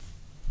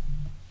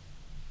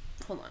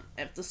 Hold on.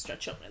 I have to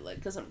stretch out my leg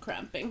because I'm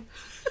cramping.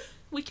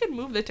 We can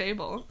move the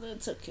table.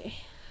 That's okay.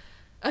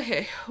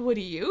 Okay, what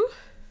do you?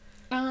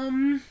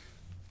 I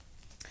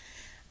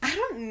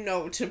don't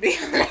know, to be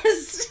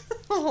honest.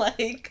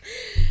 Like,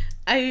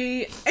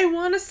 I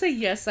want to say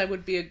yes, I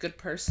would be a good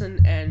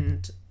person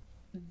and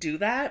do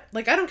that.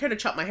 Like, I don't care to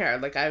chop my hair.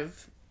 Like,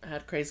 I've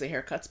had crazy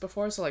haircuts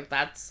before, so, like,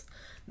 that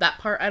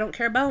part I don't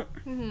care about.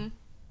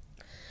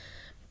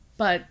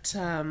 But,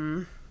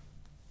 I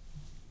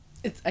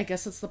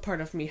guess it's the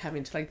part of me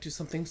having to, like, do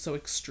something so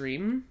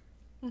extreme.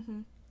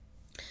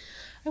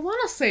 I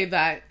want to say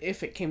that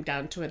if it came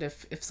down to it,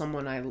 if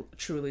someone I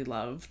truly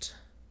loved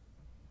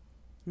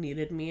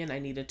needed me and I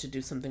needed to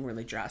do something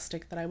really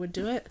drastic, that I would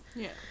do it.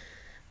 Yeah.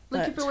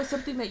 Like, if it was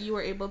something that you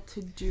were able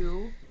to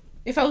do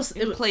if I was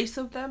in place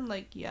of them,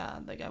 like, yeah,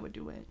 like, I would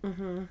do it.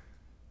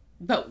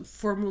 But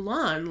for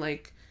Mulan,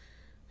 like,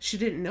 she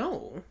didn't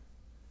know,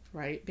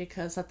 right?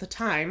 Because at the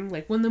time,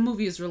 like, when the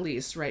movie is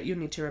released, right, you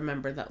need to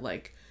remember that,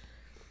 like,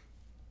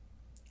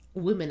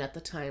 women at the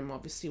time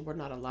obviously were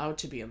not allowed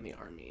to be in the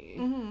army.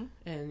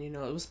 And, you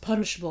know, it was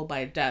punishable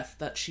by death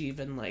that she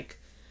even, like,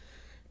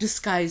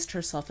 disguised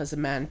herself as a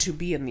man to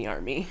be in the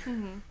army.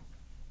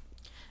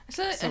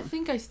 So I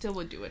think I still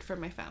would do it for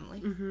my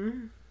family.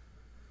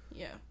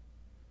 Yeah.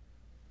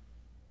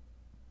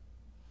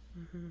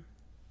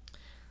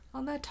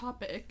 On that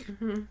topic,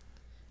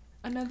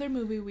 another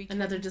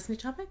Disney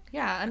topic?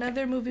 Yeah,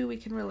 another movie we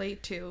can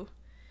relate to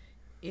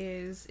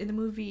is in the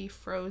movie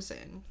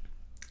Frozen.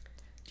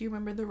 Do you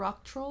remember the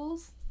rock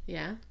trolls?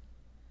 Yeah.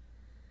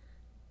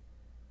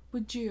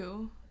 Would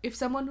you, if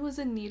someone was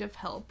in need of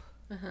help,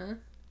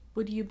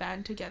 would you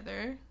band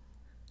together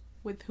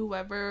with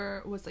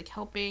whoever was, like,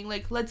 helping?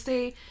 Like, let's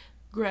say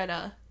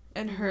Greta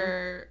and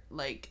her,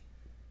 like,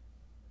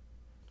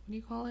 what do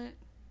you call it?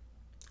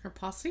 Her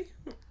posse?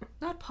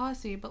 Not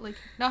posse, but, like,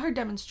 not her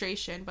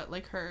demonstration, but,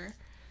 like, her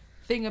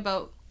thing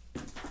about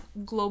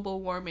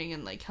global warming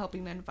and, like,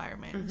 helping the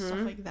environment and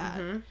stuff like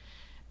that.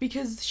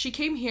 Because she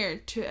came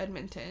here to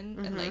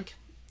Edmonton, and, like,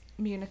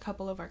 me and a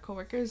couple of our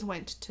coworkers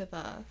went to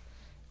the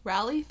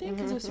rally thing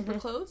because it was super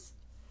close.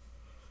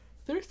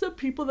 There's some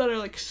people that are,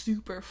 like,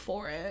 super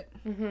for it.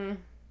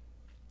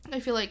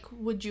 I feel like,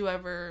 would you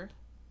ever,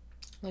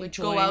 like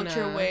go out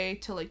your way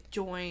to, like,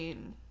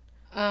 join,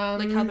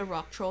 like, how the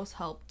rock trolls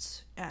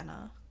helped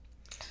Anna?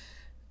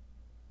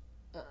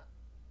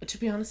 To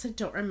be honest, I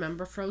don't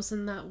remember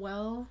Frozen that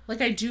well.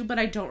 Like, I do, but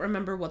I don't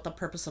remember what the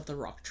purpose of the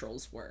rock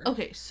trolls were.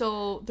 Okay,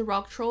 so the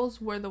rock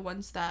trolls were the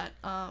ones that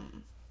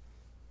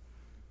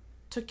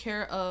took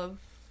care of,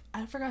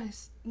 I forgot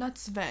not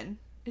Sven.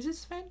 Is it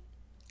Sven?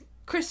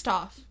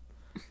 Kristoff.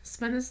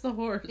 Sven is the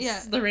horse.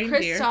 Yeah, the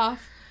reindeer.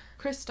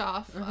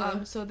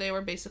 Kristoff. So they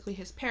were basically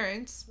his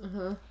parents.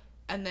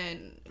 And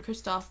then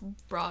Kristoff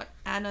brought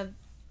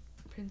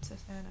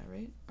Princess Anna,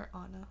 right? Or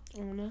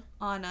Anna?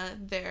 Anna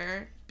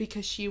there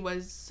because she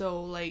was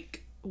so,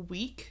 like,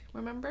 week,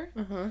 remember?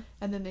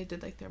 And then they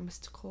did like their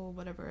mystical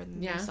whatever,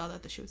 and they saw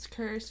that the shit was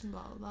cursed and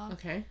blah blah blah.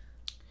 Okay.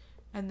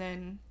 And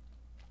then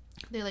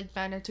they like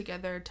banded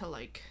together to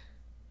like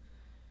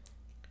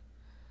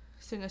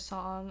sing a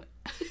song.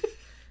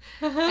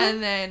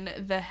 And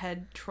then the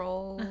head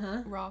troll,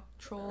 rock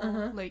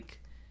troll, like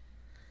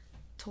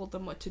told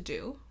them what to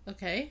do.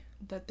 Okay.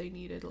 That they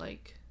needed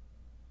like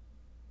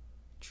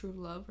true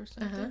love or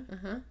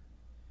something.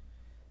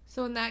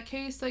 So in that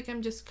case, like,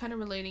 I'm just kind of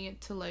relating it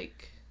to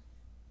like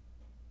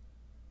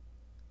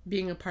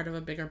being a part of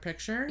a bigger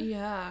picture.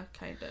 Yeah,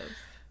 kind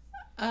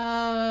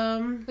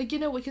of. Like, you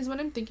know, because when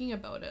I'm thinking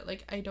about it,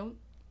 like, I don't,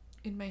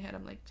 in my head,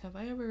 I'm like, have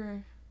I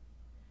ever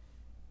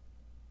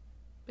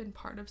been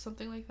part of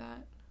something like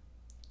that?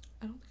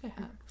 I don't think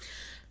I have.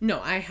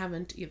 No, I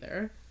haven't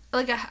either.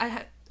 Like,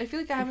 I feel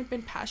like I haven't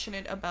been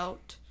passionate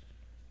about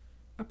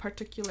a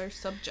particular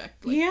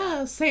subject like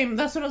that. Same.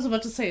 That's what I was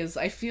about to say, is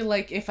I feel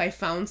like if I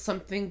found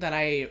something that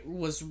I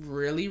was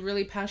really,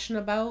 really passionate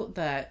about,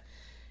 that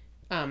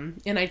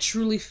and I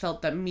truly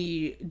felt that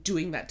me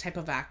doing that type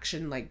of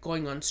action, like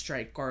going on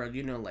strike or,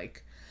 you know,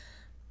 like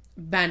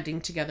banding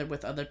together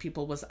with other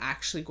people was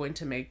actually going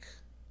to make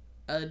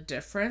a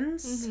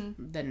difference,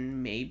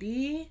 then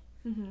maybe.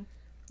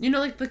 You know,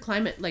 like the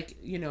climate, like,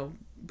 you know,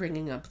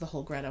 bringing up the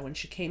whole Greta when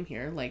she came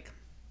here, like,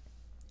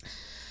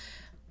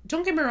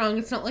 don't get me wrong,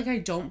 it's not like I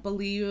don't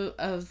believe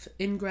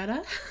in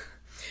Greta.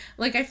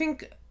 Like, I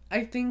think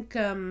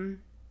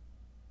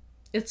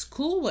it's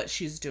cool what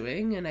she's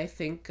doing, and I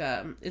think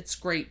it's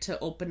great to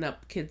open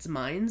up kids'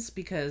 minds,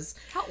 because...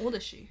 How old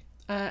is she?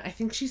 I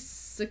think she's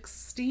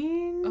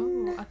 16.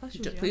 Oh, I thought she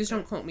was Please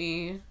don't quote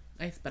me,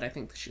 but I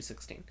think she's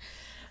 16.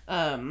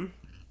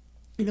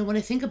 You know, when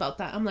I think about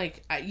that, I'm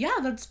like, yeah,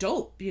 that's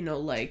dope. You know,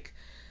 like,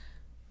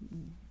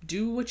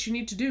 do what you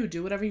need to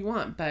do whatever you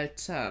want.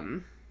 But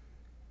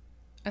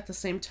at the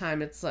same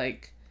time, it's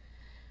like,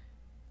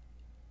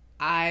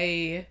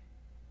 I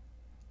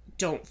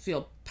don't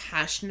feel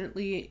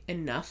passionately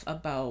enough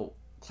about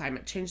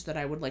climate change that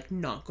I would, like,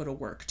 not go to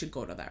work to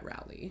go to that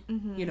rally.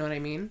 You know what I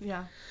mean?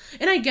 Yeah.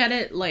 And I get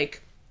it,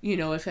 like, you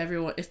know,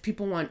 if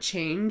people want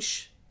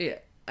change,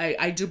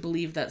 I do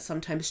believe that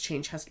sometimes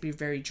change has to be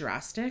very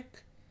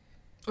drastic.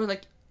 Or,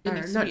 like, it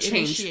needs to be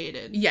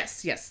initiated.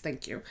 Yes,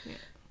 thank you.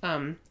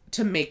 Yeah.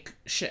 To make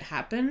shit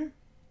happen.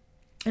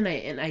 And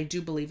I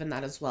do believe in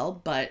that as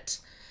well, but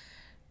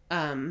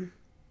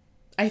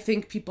I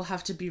think people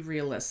have to be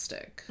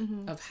realistic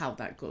of how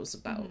that goes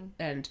about.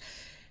 And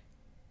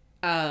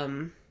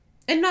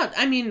not,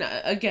 I mean,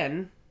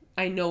 again,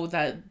 I know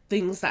that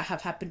things that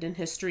have happened in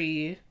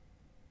history,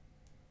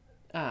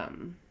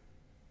 you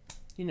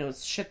know,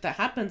 it's shit that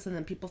happens and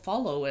then people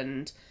follow,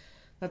 and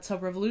that's how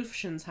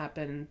revolutions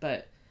happen.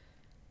 But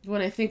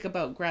when I think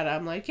about Greta,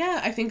 I'm like, yeah,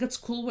 I think it's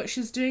cool what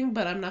she's doing,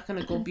 but I'm not going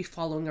to go be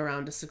following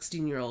around a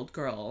 16-year-old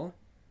girl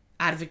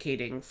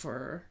advocating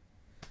for,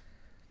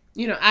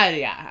 you know,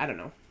 I don't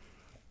know.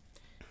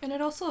 And it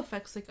also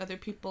affects, like, other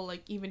people,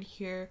 like, even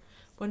here,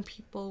 when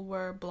people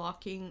were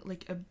blocking,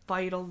 like, a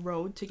vital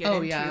road to get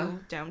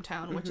into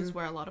downtown, which is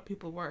where a lot of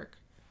people work.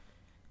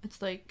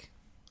 It's like,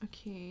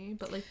 okay,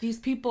 but, like, these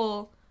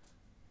people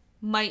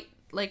might,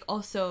 like,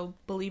 also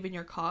believe in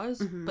your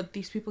cause, but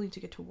these people need to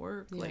get to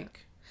work,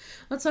 like...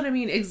 That's what I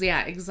mean.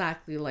 Yeah,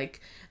 exactly.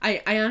 Like,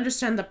 I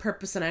understand the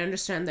purpose, and I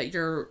understand that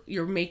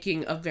you're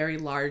making a very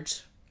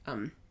large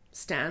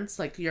stance.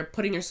 Like, you're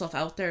putting yourself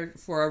out there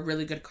for a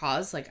really good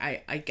cause. Like,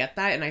 I get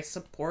that, and I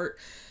support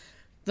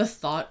the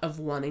thought of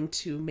wanting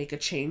to make a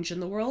change in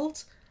the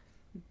world.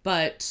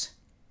 But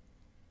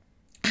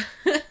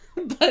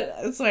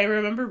so I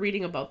remember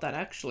reading about that,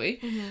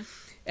 actually.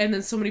 And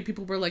then so many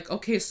people were like,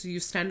 okay, so you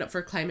stand up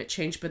for climate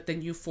change, but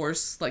then you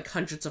force, like,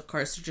 hundreds of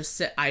cars to just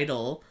sit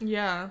idle.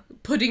 Yeah.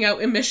 Putting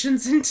out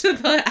emissions into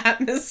the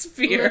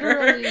atmosphere.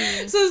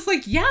 Literally. So it's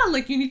like, yeah,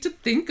 like, you need to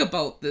think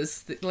about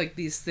this, like,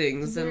 these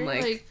things. Very, and,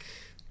 like,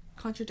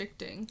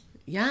 contradicting.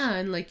 Yeah,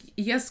 and, like,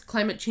 yes,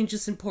 climate change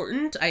is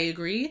important, I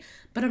agree,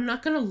 but I'm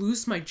not gonna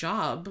lose my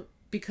job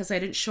because I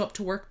didn't show up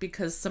to work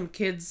because some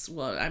kids,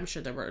 well, I'm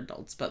sure there were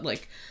adults, but,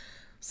 like...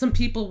 Some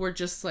people were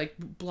just, like,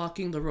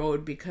 blocking the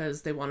road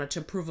because they wanted to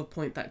prove a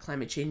point that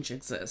climate change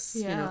exists.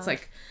 Yeah. You know, it's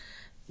like,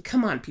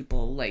 come on,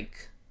 people.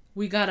 Like,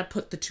 we gotta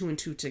put the 2 and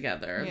 2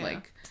 together. Yeah.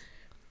 Like,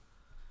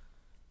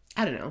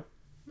 I don't know.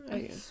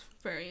 It's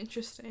very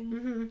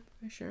interesting.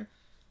 For sure.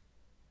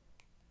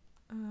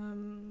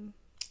 What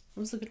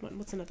was a good one?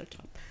 What's another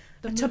top?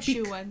 The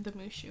Mushu one. The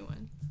Mushu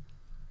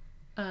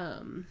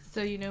one.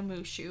 So, you know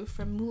Mushu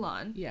from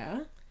Mulan.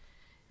 Yeah.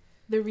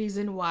 The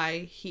reason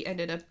why he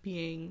ended up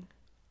being...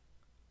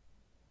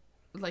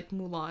 like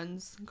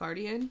Mulan's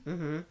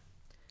guardian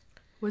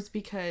was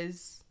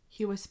because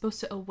he was supposed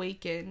to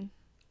awaken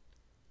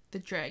the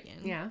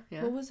dragon. Yeah.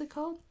 What was it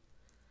called?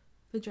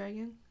 The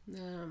dragon?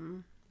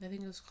 I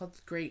think it was called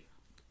the Great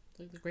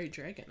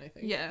Dragon, I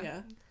think.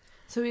 Yeah.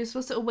 So he was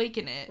supposed to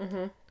awaken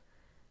it.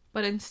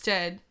 But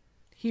instead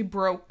he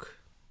broke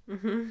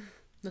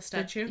the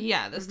statue?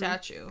 The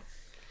statue.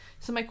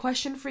 So my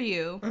question for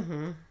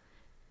you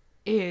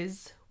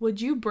is,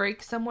 would you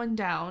break someone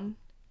down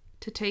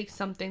to take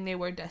something they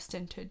were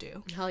destined to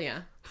do. Hell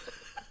yeah.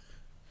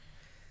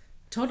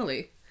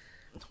 Totally.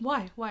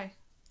 Why? Why?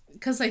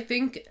 Because I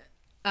think,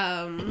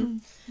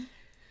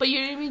 But you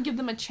didn't even give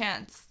them a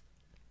chance.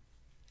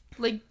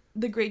 Like,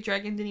 the Great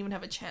Dragon didn't even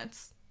have a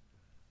chance.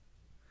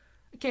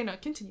 Okay, no,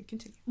 continue.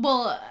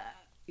 well,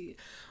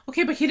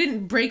 okay, but he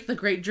didn't break the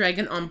Great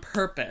Dragon on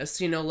purpose,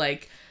 you know,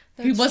 like,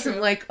 he That's wasn't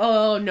true. like,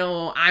 oh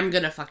no, I'm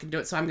gonna fucking do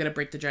it, so I'm gonna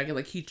break the dragon.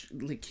 Like, he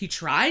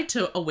tried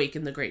to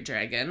awaken the Great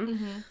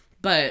Dragon,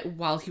 but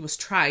while he was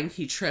trying,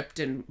 he tripped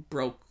and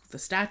broke the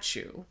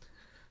statue.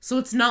 So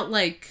it's not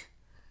like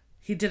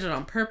he did it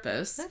on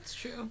purpose. That's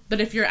true. But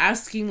if you're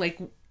asking, like,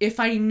 if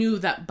I knew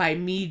that by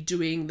me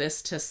doing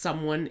this to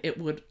someone, it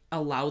would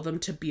allow them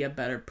to be a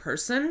better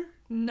person.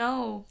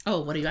 No.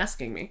 Oh, what are you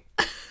asking me?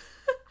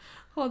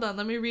 Hold on,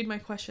 let me read my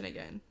question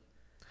again.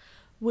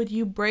 Would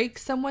you break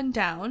someone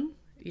down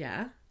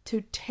Yeah.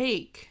 to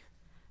take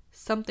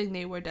something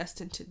they were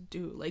destined to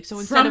do? Like, so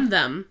instead From of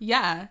them.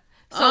 Yeah.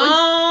 So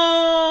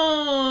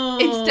Oh!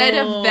 instead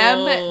of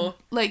them,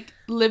 like,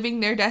 living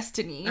their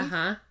destiny,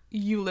 Uh-huh.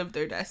 you live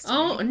their destiny.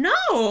 Oh,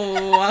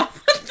 no! What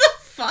the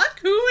fuck?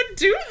 Who would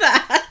do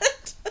that?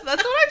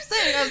 That's what I'm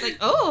saying. I was like,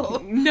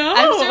 oh. No!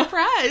 I'm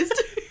surprised.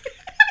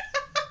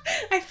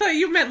 I thought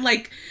you meant,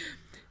 like,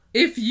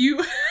 if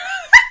you...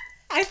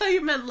 I thought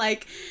you meant,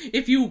 like,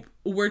 if you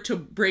were to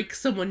break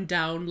someone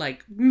down,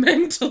 like,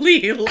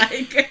 mentally,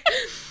 like...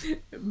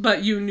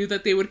 but you knew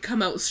that they would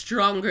come out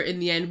stronger in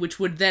the end, which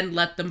would then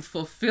let them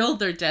fulfill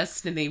their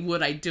destiny.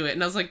 Would I do it?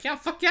 And I was like, yeah,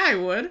 fuck yeah, I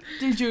would.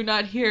 Did you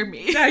not hear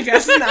me? I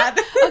guess not.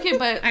 Okay,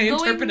 but I going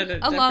interpreted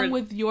it along different.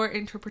 with your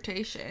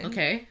interpretation.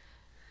 Okay.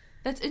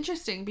 That's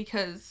interesting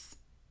because,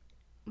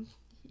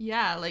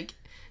 yeah, like,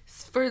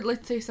 for,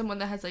 let's say, someone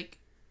that has, like,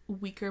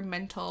 weaker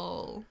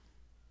mental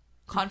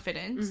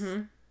confidence,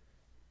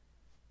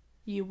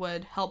 you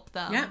would help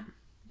them. Yeah,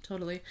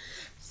 totally.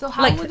 So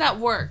how Like- would that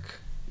work?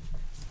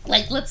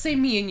 Like, let's say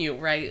me and you,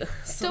 right?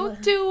 So,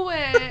 Don't do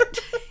it.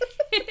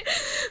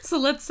 so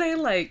let's say,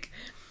 like,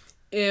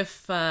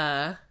 if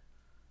I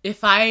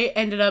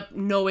ended up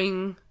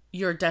knowing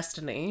your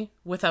destiny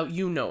without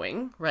you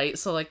knowing, right?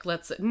 So, like,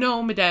 let's...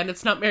 No, Medan,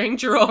 it's not marrying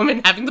Jerome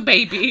and having the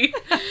baby.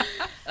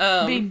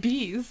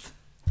 Babies.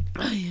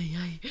 Ay, ay,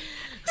 ay.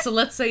 So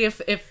let's say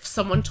if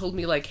someone told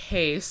me, like,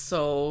 hey,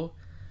 so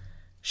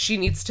she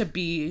needs to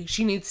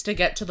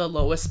get to the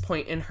lowest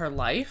point in her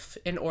life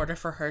in order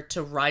for her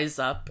to rise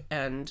up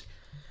and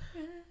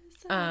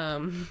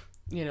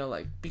you know,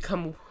 like,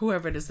 become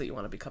whoever it is that you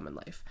want to become in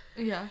life.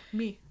 Yeah,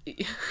 me.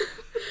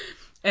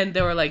 And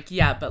they were like,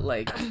 yeah, but,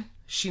 like,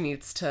 she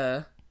needs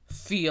to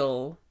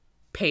feel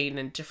pain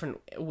in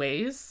different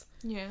ways.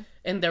 Yeah.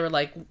 And they were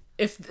like,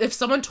 if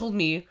someone told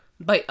me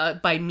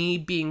by me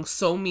being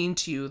so mean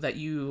to you that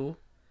you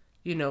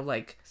know,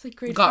 like, It's like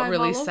grade got 5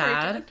 really all over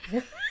sad,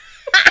 again.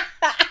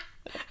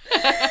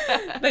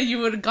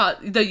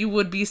 that you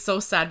would be so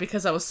sad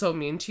because I was so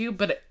mean to you,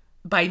 but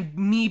by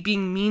me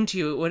being mean to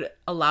you, it would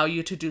allow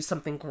you to do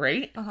something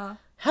great.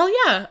 Hell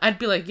yeah. I'd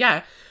be like,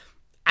 yeah,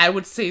 I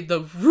would say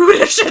the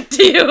rudest shit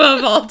to you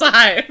of all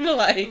time.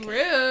 Like,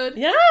 Rude.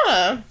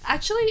 yeah.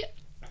 Actually,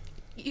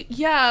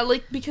 yeah,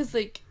 like, because,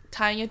 like,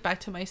 tying it back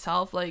to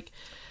myself, like,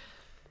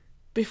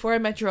 before I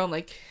met Jerome,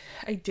 like,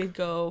 I did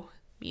go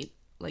meet,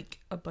 like,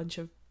 a bunch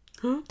of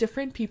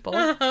different people.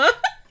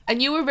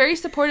 And you were very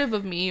supportive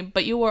of me,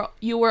 but you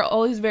were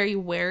always very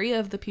wary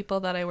of the people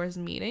that I was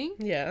meeting.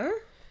 Yeah.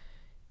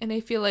 And I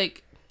feel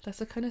like that's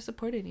the kind of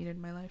support I needed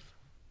in my life.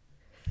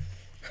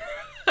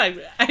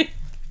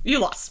 You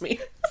lost me.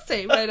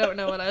 Same, I don't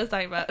know what I was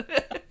talking about.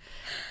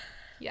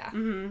 Yeah.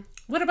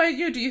 What about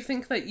you? Do you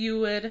think that you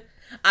would...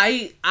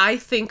 I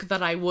think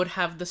that I would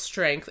have the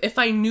strength. If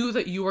I knew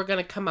that you were going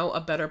to come out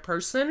a better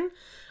person,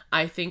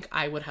 I think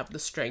I would have the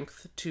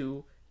strength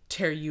to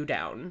tear you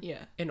down.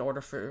 Yeah. In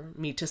order for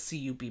me to see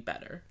you be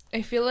better.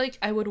 I feel like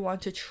I would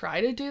want to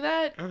try to do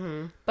that,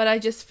 but I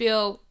just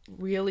feel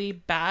really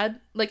bad.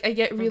 Like, I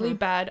get really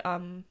bad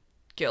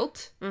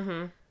guilt.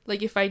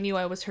 Like, if I knew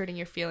I was hurting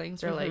your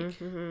feelings or, like...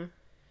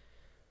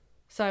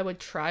 So I would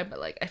try, but,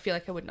 like, I feel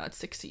like I would not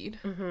succeed.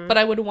 But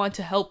I would want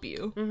to help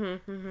you.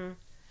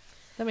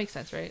 That makes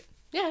sense, right?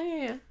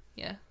 Yeah.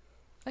 Yeah.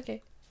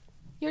 Okay.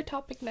 Your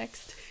topic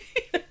next.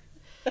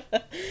 Do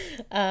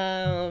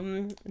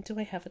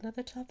I have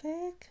another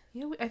topic?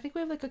 Yeah, I think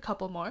we have, like, a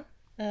couple more.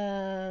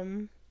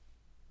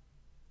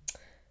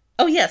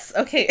 Oh, yes.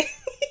 Okay.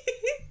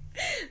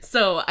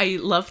 So, I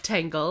love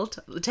Tangled.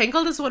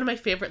 Tangled is one of my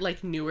favorite,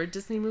 like, newer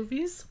Disney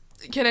movies.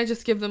 Can I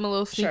just give them a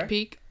little sneak Sure.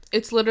 peek?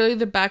 It's literally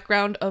the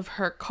background of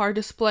her car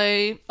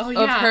display, Oh, of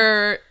yeah.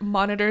 her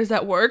monitors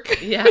at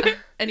work. Yeah.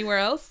 Anywhere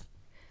else?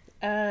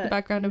 The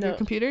background of your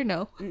computer?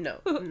 No.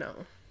 No.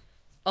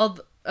 Oh,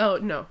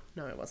 no,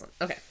 it wasn't.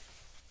 Okay.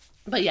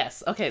 But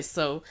yes, okay,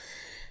 so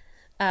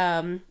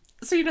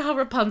you know how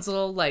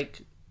Rapunzel,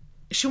 like,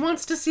 she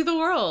wants to see the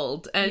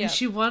world, and Yeah.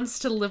 she wants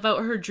to live out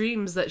her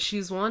dreams that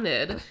she's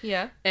wanted.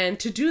 Yeah. And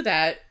to do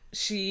that,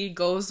 she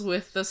goes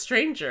with the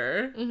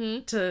stranger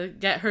to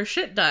get her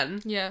shit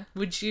done. Yeah.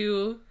 Would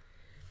you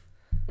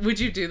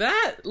do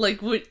that? Like,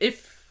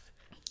 if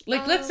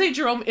Like, let's say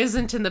Jerome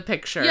isn't in the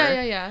picture.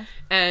 Yeah.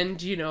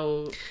 And, you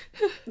know...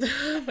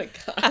 oh, my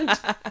God.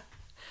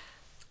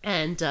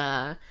 And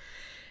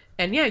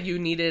yeah, you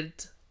needed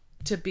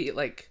to be,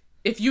 like...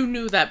 If you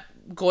knew that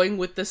going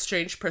with this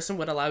strange person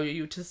would allow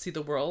you to see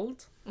the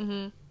world,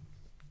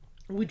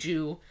 would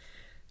you...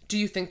 Do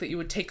you think that you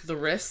would take the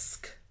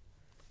risk?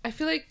 I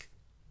feel like...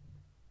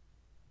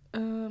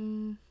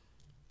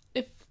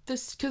 if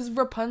this... Because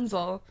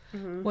Rapunzel,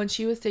 when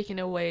she was taken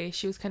away,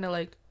 she was kind of,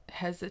 like,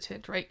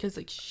 hesitant, right? Because,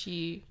 like,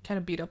 she kind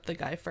of beat up the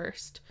guy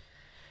first.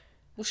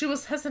 Well, she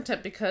was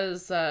hesitant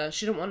because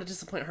she didn't want to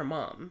disappoint her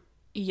mom.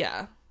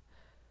 Yeah.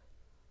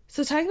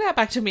 So tying that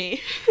back to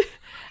me,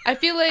 I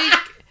feel like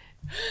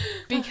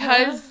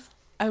because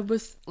I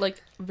was,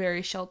 like,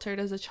 very sheltered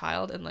as a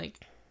child and, like,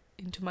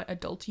 into my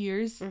adult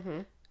years,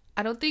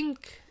 I don't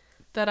think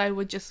that I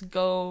would just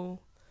go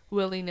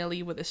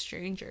willy-nilly with a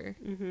stranger.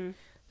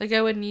 Like,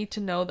 I would need to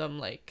know them,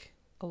 like,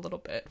 a little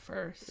bit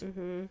first.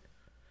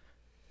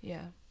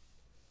 Yeah.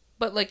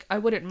 But, like, I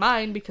wouldn't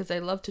mind because I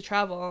love to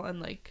travel and,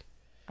 like,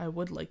 I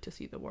would like to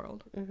see the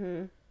world.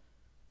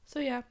 So,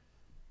 yeah.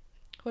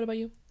 What about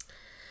you?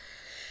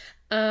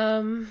 I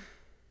don't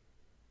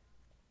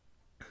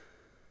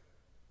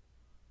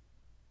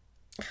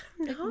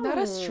know. Like, not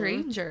a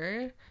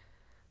stranger.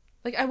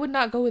 Like, I would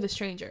not go with a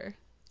stranger.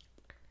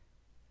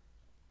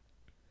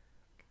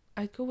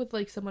 I'd go with,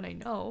 like, someone I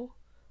know.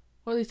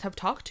 Or at least have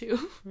talked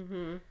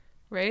to.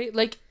 Right?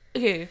 Like,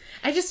 okay.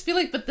 I just feel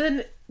like, but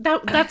then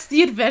that's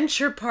the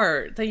adventure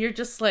part. That you're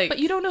just like... But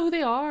you don't know who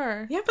they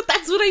are. Yeah, but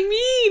that's what I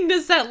mean.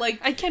 Is that, like...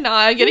 I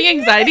cannot. I'm getting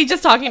anxiety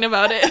just talking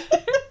about it.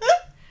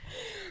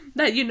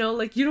 That, you know,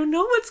 like, you don't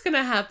know what's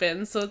gonna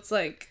happen. So it's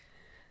like...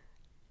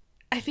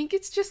 I think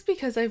it's just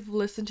because I've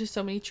listened to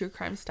so many true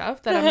crime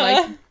stuff that I'm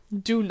like,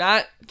 do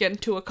not get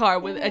into a car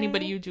with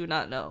anybody you do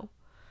not know.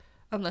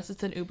 Unless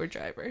it's an Uber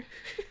driver.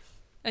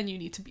 And you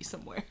need to be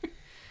somewhere.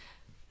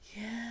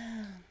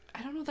 Yeah.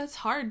 I don't know, that's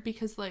hard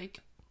because, like,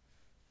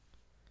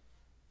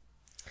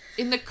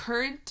 in the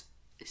current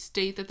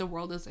state that the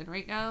world is in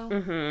right now,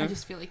 I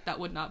just feel like that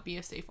would not be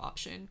a safe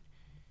option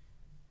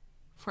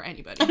for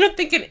anybody. I don't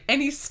think in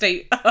any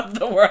state of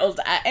the world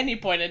at any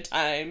point in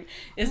time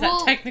is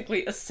that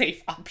technically a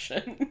safe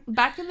option.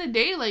 Back in the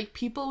day, like,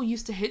 people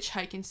used to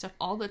hitchhike and stuff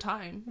all the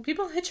time.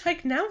 People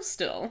hitchhike now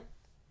still.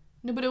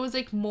 No, but it was,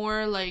 like,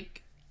 more,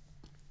 like,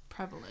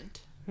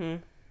 prevalent.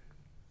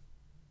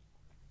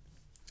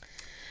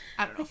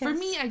 I don't know. For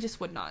me, I just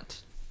would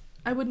not.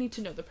 I would need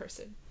to know the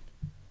person.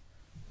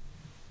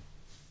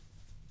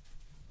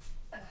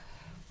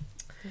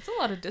 There's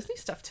a lot of Disney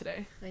stuff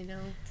today. I know.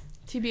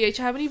 TBH,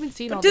 I haven't even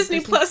seen all Disney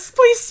the Plus,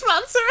 please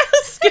sponsor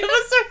us. Give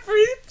us a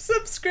free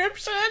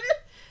subscription.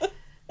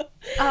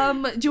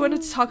 Do you want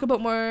to talk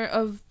about more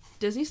of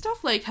Disney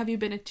stuff? Like, have you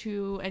been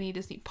to any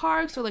Disney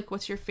parks? Or, like,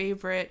 who's your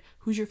favorite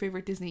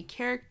Disney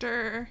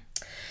character?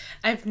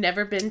 I've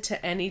never been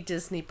to any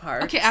Disney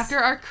parks. Okay, after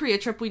our Korea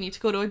trip, we need to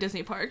go to a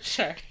Disney park.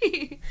 Sure.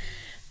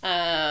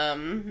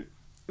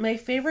 My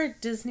favorite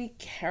Disney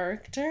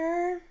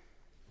character...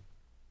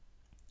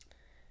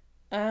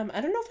 I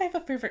don't know if I have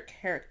a favorite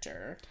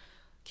character.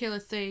 Okay,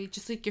 let's say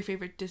just, like, your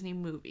favorite Disney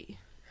movie.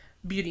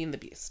 Beauty and the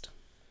Beast.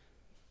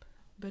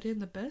 Beauty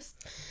and the Beast?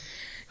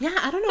 Yeah,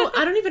 I don't know.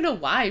 I don't even know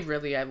why,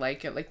 really, I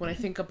like it. Like, when I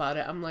think about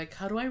it, I'm like,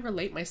 how do I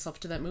relate myself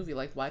to that movie?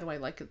 Like, why do I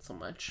like it so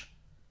much?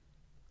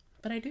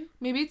 But I do.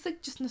 Maybe it's,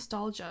 like, just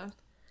nostalgia.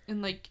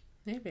 And, like...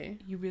 Maybe.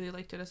 You really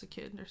liked it as a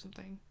kid or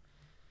something.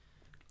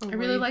 Or I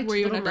really liked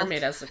Little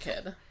Mermaid as a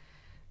kid.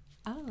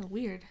 Oh,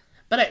 weird.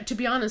 But to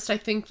be honest, I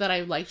think that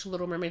I liked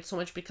Little Mermaid so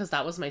much because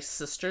that was my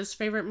sister's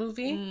favorite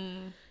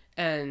movie.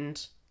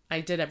 And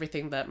I did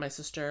everything that my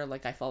sister...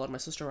 Like, I followed my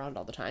sister around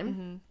all the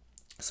time.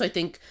 So I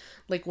think,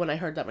 like, when I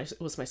heard that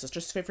it was my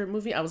sister's favorite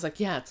movie, I was like,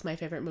 yeah, it's my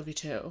favorite movie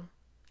too.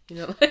 You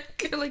know,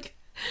 like... You're like...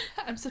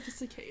 I'm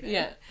sophisticated.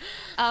 Yeah.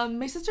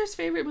 My sister's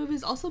favorite movie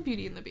is also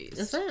Beauty and the Beast.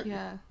 Is it?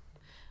 Yeah.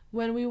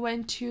 When we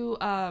went to,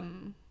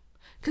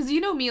 because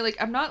you know me, like,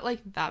 I'm not,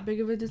 like, that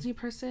big of a Disney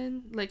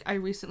person. Like, I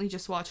recently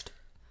just watched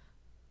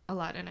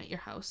Aladdin at your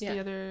house the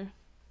other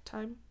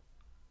time.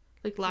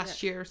 Like,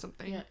 last year or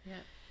something. Yeah.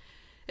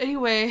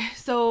 Anyway,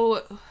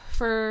 so,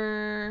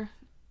 for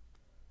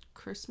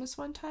Christmas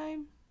one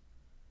time?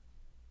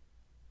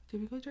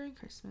 Did we go during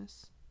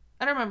Christmas?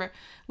 I don't remember.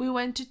 We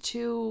went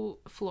to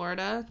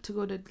Florida to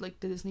go to,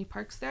 like, the Disney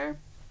parks there.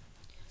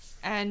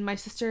 And my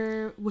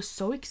sister was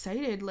so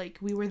excited. Like,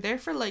 we were there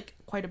for, like,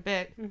 quite a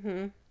bit.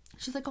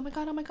 She's like, oh my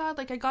god,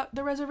 like, I got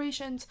the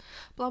reservations.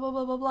 Blah, blah,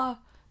 blah, blah, blah.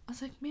 I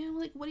was like, man,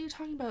 like, what are you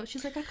talking about?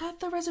 She's like, I got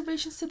the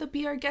reservations to the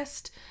Be Our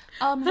Guest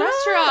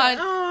restaurant.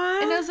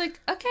 And I was like,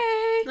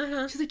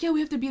 okay. She's like, yeah, we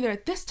have to be there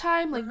at this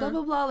time. Like, blah,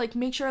 blah, blah. Like,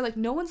 make sure, like,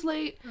 no one's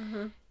late.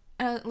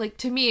 Like,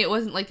 to me, it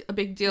wasn't, like, a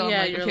big deal.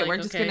 Yeah, I'm like, okay, we're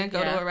just gonna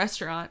go to a yeah.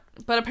 restaurant.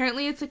 But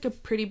apparently it's, like, a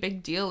pretty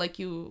big deal. Like,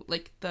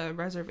 the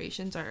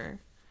reservations are,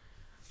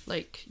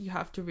 like, you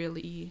have to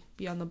really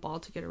be on the ball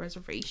to get a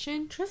reservation.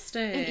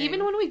 Interesting. And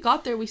even when we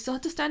got there, we still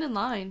had to stand in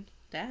line.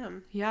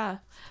 Damn. Yeah.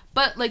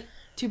 But, like,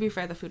 to be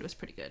fair, the food was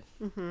pretty good.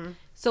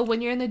 So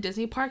when you're in the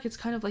Disney park, it's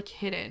kind of like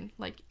hidden,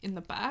 like in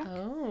the back.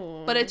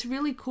 Oh. But it's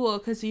really cool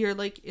because you're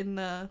like in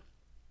the,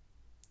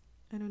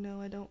 I don't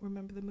know, I don't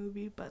remember the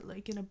movie, but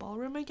like in a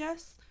ballroom, I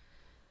guess.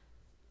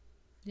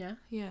 Yeah.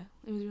 Yeah,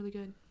 it was really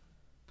good.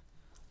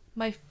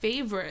 My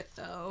favorite,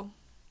 though,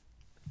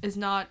 is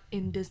not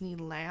in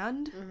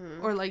Disneyland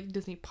or like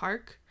Disney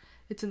Park.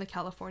 It's in the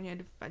California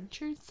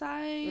Adventure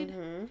side.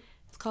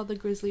 It's called the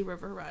Grizzly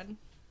River Run.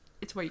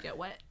 It's where you get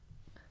wet.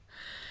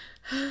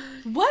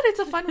 What? It's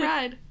a fun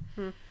ride.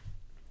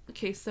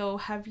 Okay, so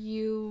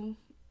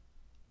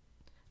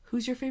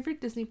who's your favorite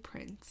Disney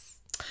prince?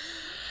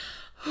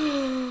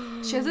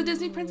 She has a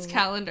Disney prince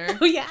calendar.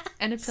 Oh, yeah.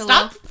 And a pillow.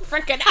 Stop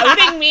freaking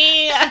outing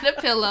me! And a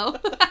pillow.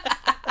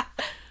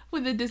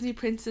 With the Disney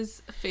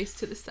prince's face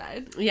to the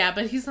side. Yeah,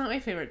 but he's not my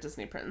favorite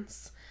Disney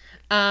prince.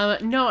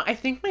 No, I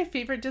think my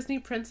favorite Disney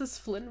prince is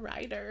Flynn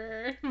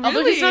Rider. Really?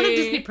 Although he's not a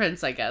Disney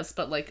prince, I guess,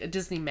 but like a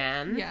Disney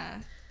man. Yeah.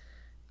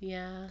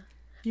 Yeah.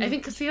 I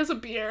think because he has a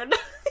beard.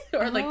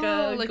 Or like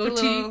a like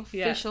goatee. a little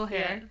Yeah, facial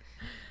hair. yeah.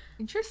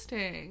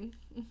 Interesting.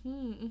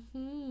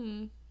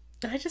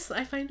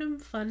 I find him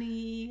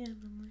funny. And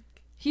I'm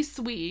like, He's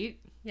sweet.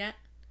 yeah.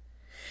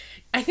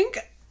 I think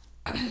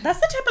that's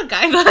the type of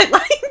guy that I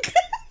like.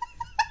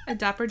 A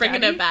dapper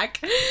Bringing daddy. it back.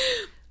 But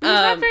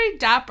he's not very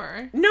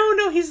dapper.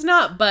 No, he's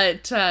not.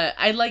 But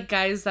I like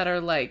guys that are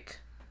like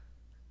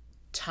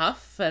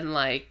tough and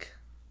like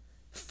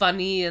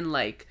funny and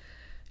like,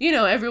 you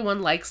know,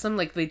 everyone likes them.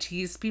 Like they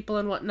tease people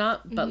and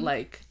whatnot. But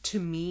like to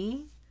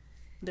me,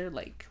 they're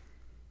like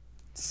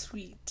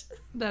sweet.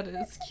 That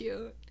is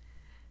cute.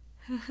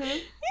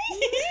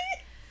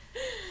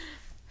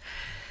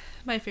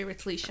 My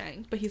favorite's Li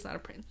Shang, but he's not a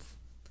prince.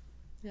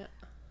 Yeah.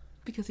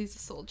 Because he's a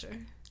soldier.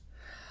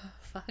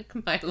 Fuck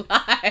my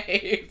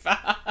life.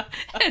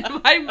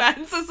 And my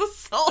man's is a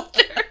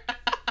soldier.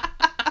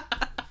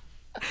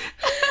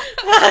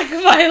 Fuck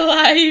my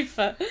life.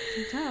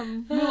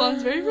 Damn.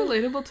 Mulan's very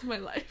relatable to my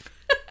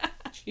life.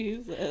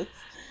 Jesus.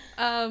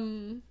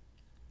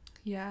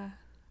 Yeah.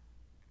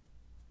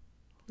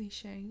 Li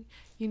Shang.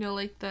 You know,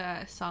 like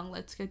the song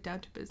Let's Get Down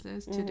to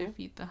Business to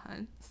defeat the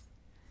Huns?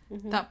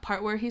 That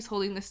part where he's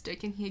holding the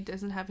stick and he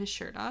doesn't have his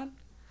shirt on.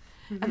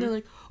 And they're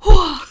like,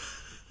 whoa!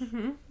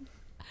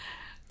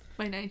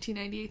 My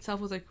 1998 self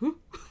was like, whoo.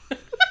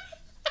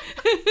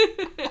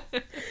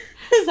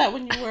 Is that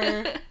when you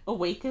were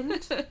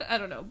awakened? I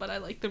don't know, but I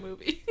like the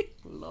movie.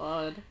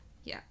 Lord.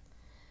 Yeah.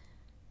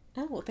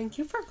 Oh, well, thank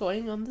you for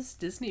going on this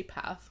Disney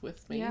path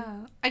with me.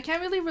 Yeah. I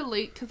can't really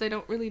relate because I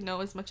don't really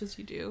know as much as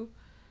you do.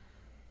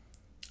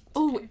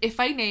 Oh, if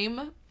I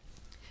name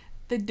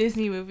the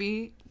Disney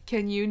movie,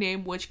 can you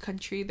name which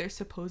country they're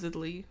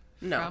supposedly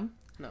from?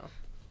 No.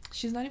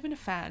 She's not even a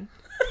fan.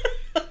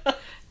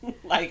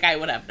 Like, I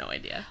would have no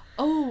idea.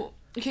 Oh,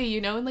 okay,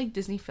 you know in, like,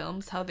 Disney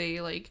films how they,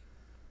 like,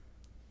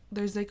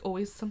 there's, like,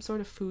 always some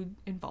sort of food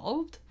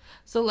involved?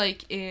 So,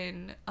 like,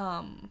 in,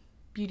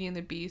 Beauty and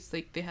the Beast,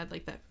 like, they had,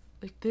 like, that,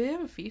 like, did they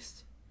have a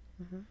feast?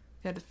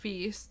 They had a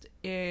feast.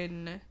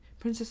 In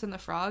Princess and the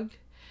Frog,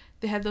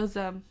 they had those,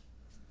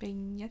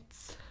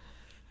 beignets.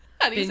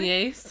 How do you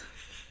say? Beignets?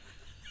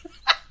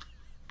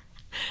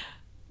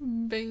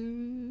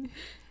 Bing...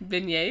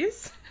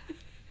 Beignets?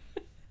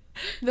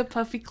 The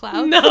puffy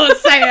clouds. No,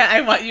 say it.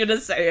 I want you to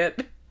say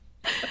it.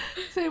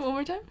 Say it one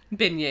more time.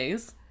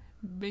 Beignets.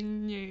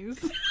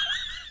 Beignets.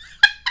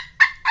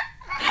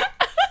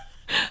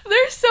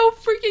 They're so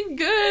freaking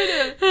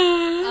good.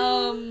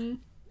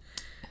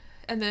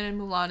 And then in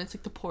Mulan, it's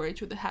like the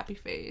porridge with a happy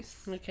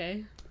face.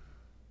 Okay.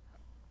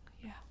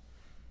 Yeah.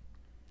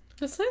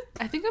 That's it?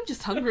 I think I'm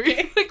just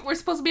hungry. Like, we're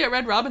supposed to be at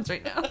Red Robin's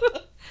right now.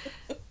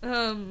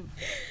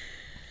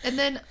 And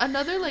then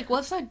another, like, well,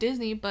 it's not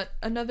Disney, but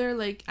another,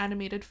 like,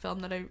 animated film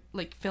that I,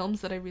 like,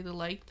 films that I really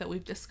like that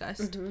we've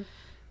discussed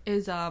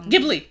is,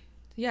 Ghibli.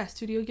 Yeah,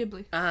 Studio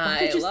Ghibli. Why I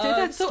did you say love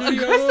that so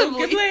Studio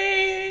aggressively?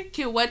 Ghibli.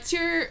 Okay, what's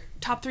your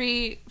top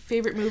 3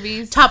 favorite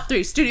movies? Top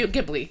 3, Studio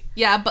Ghibli.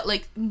 Yeah, but,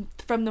 like,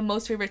 from the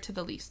most favorite to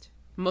the least.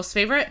 Most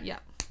favorite? Yeah.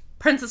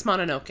 Princess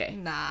Mononoke.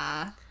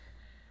 Nah.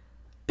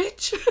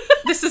 Bitch,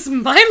 this is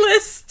my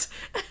list.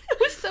 It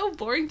was so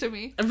boring to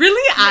me.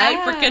 Really? Yeah.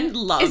 I freaking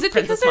love Is it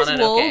Princess because there's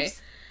Mononoke.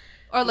 wolves?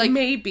 Or, like...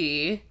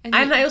 Maybe. And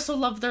And you- I also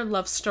love their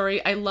love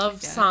story. I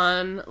love guess.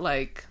 San,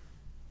 like...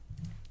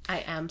 I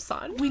am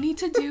San. We need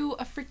to do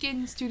a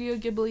freaking Studio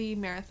Ghibli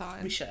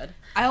marathon. We should.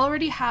 I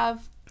already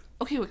have...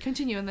 Okay, wait,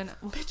 continue and then...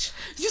 Bitch,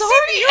 you Sorry.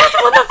 see me? You're the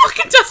one that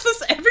fucking does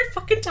this every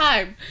fucking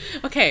time.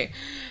 Okay.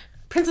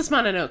 Princess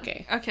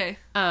Mononoke. Okay.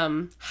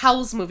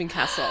 Howl's Moving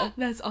Castle.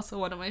 That's also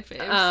one of my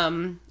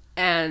faves.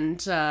 And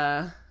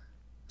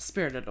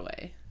Spirited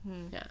Away.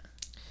 Yeah.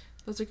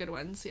 Those are good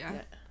ones, yeah.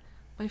 Yeah.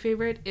 My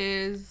favorite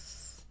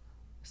is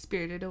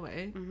Spirited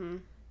Away.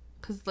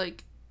 Because,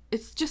 like,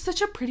 it's just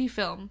such a pretty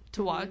film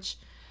to watch.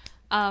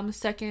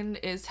 Second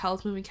is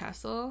Howl's Moving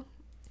Castle.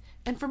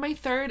 And for my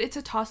third, it's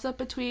a toss-up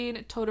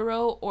between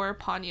Totoro or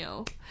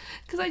Ponyo.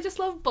 Because I just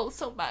love both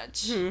so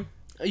much.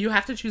 You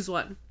have to choose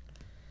one.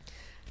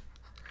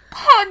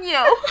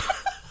 Ponyo!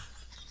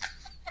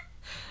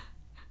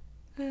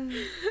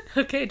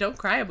 Okay, don't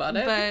cry about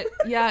it. But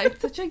yeah,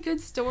 it's such a good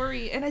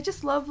story, and I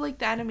just love like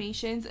the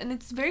animations, and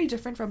it's very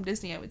different from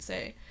Disney, I would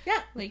say.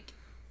 Yeah. Like,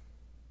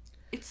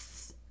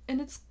 it's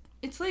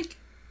like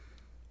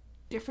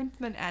different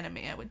than anime,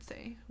 I would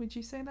say. Would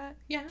you say that?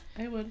 Yeah,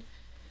 I would.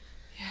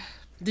 Yeah.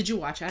 Did you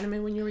watch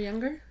anime when you were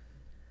younger?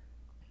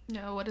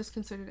 No, what is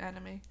considered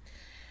anime?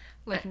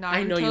 Like Naruto?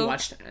 I know you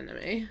watched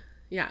anime.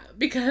 Yeah,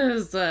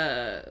 because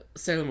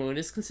Sailor Moon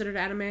is considered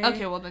anime.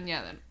 Okay, well then,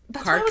 yeah, then.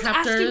 That's Card why I was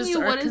asking captors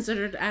you are what is.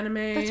 considered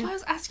anime. That's why I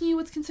was asking you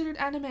what's considered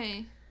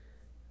anime.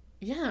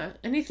 Yeah,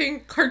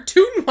 anything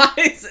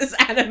cartoon-wise is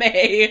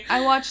anime.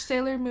 I watched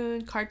Sailor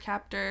Moon, Card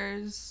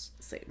Captors.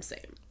 Same.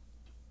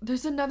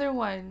 There's another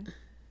one.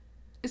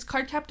 Is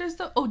Card Captors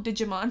the... Oh,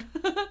 Digimon.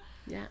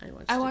 Yeah,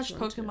 I watched Digimon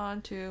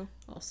Pokemon too.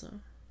 Also.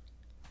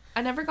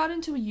 I never got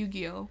into a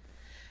Yu-Gi-Oh!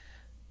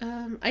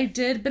 I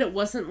did, but it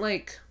wasn't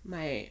like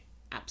my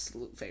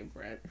absolute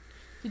favorite.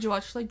 Did you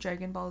watch like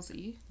Dragon Ball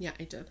Z? Yeah,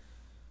 I did.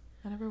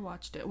 I never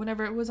watched it.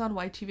 Whenever it was on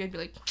YTV, I'd be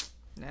like,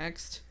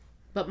 next.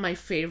 But my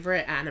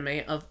favorite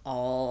anime of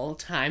all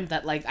time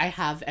that like I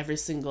have every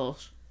single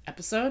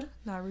episode.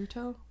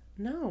 Naruto?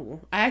 No,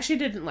 I actually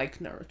didn't like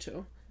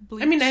Naruto.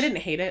 Bleach? I mean, I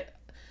didn't hate it.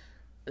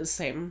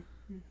 Same.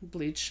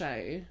 Bleach,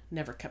 I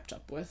never kept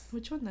up with.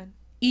 Which one then?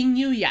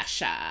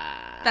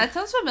 Inuyasha. That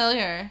sounds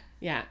familiar.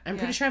 Yeah, I'm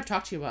pretty sure I've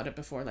talked to you about it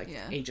before, like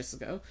ages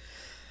ago.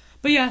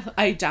 But yeah,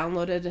 I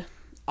downloaded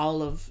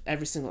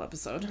every single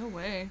episode. No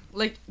way.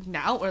 Like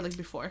now or like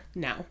before?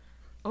 Now.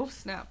 Oh,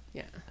 snap.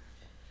 Yeah.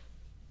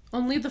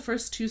 Only the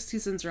first 2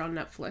 seasons are on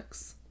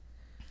Netflix.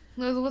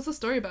 What's the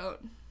story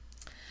about?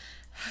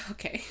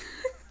 Okay.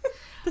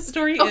 The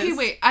story is... Okay,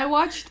 wait. I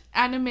watched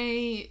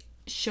anime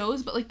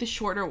shows, but like the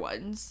shorter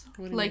ones.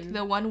 Like mean?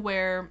 the one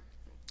where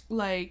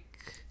like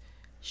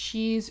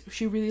she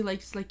really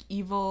likes like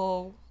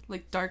evil,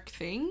 like dark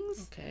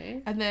things.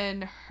 Okay. And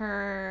then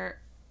her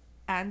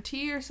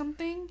auntie or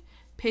something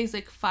pays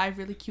like 5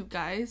 really cute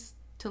guys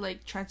to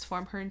like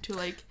transform her into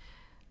like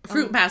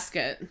Fruit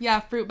basket. Yeah,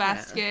 Fruit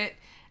Basket. Yeah.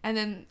 And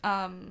then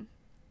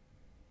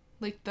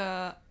like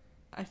I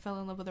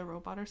fell in love with a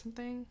robot or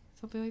something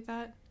like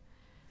that.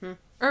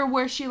 Or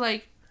where she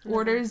like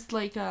orders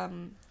like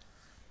from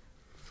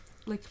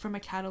a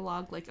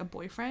catalog like a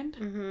boyfriend.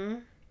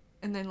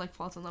 And then like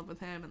falls in love with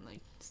him and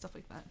like stuff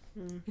like that.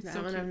 It's That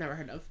so one cute. I've never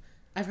heard of.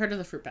 I've heard of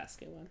the Fruit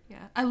Basket one.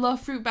 Yeah, I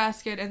love Fruit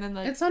Basket, and then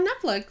like it's on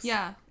Netflix.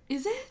 Yeah,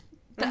 is it?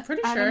 I'm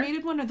pretty sure. sure.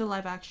 Animated one or the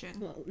live action?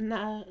 Well,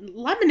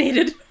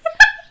 laminated.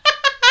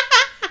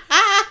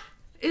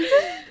 Is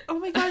it? Oh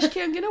my gosh,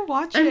 Kay, I'm gonna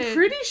watch it. I'm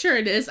pretty sure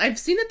it is. I've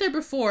seen it there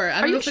before.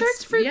 I don't Are know you if sure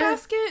it's Fruit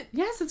Basket?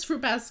 Yes, it's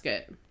Fruit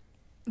Basket.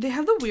 They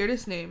have the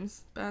weirdest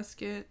names.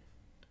 Basket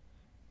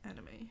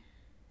anime.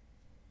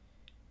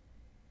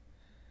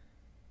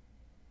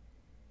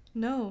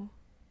 No.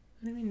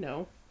 What do you mean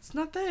no? It's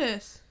not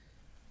this.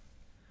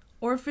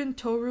 Orphan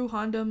Toru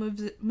Honda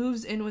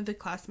moves in with a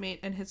classmate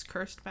and his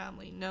cursed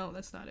family. No,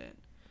 that's not it.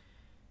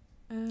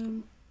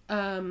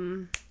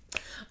 Oh.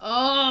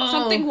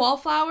 Something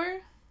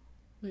Wallflower?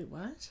 Wait,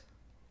 what?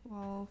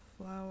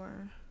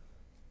 Wallflower.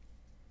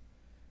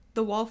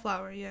 The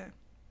Wallflower, yeah.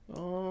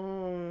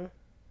 Oh.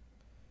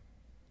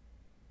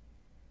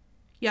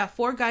 Yeah,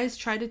 4 guys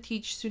try to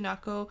teach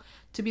Tsunako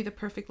to be the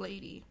perfect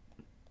lady.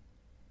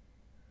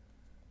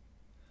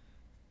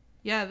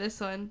 Yeah,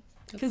 this one.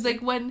 Because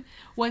like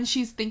when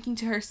she's thinking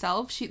to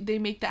herself, they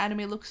make the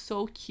anime look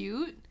so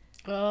cute.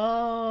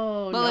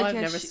 Oh, but, no, like,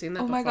 I've never seen that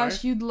before. Oh my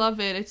gosh, you'd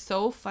love it. It's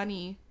so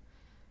funny.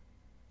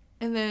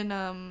 And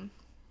then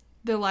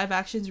the live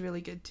action's really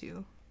good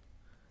too.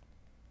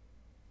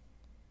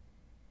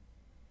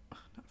 Oh,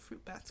 not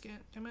Fruit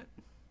Basket, damn it.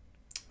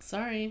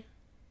 Sorry.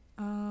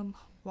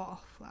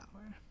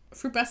 Wallflower.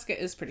 Fruit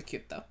Basket is pretty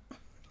cute though.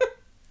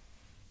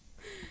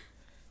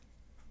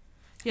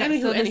 Yeah,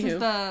 so this is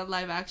the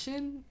live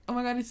action. Oh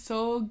my god, it's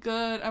so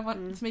good.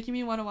 It's making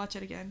me want to watch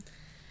it again.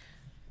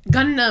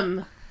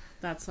 Gundam.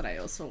 That's what I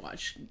also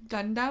watched.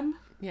 Gundam?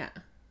 Yeah.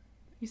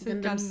 You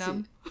said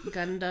Gundam.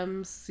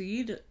 Gundam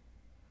Seed?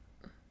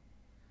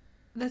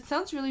 That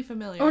sounds really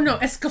familiar. Oh no,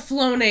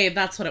 Escaflowne,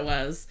 that's what it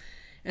was.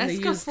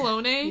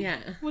 Escaflowne? Yeah.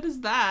 What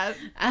is that?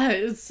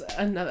 It's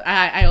another...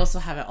 I also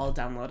have it all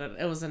downloaded.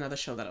 It was another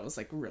show that I was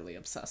like really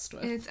obsessed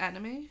with. It's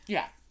anime?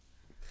 Yeah.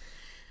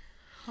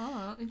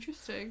 Huh,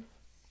 interesting.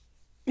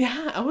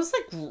 Yeah, I was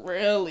like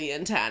really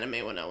into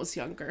anime when I was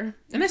younger.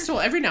 And I still,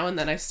 every now and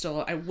then I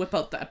whip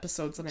out the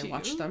episodes and I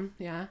watch them.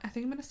 Yeah. I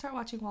think I'm gonna start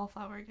watching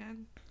Wallflower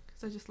again.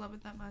 Because I just love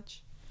it that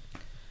much.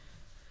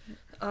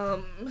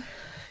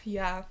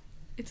 Yeah.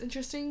 It's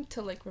interesting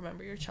to like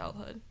remember your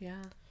childhood.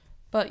 Yeah.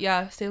 But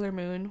yeah, Sailor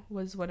Moon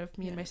was one of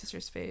me and my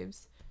sister's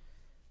faves.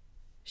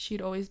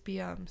 She'd always be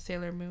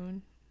Sailor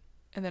Moon.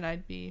 And then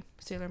I'd be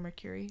Sailor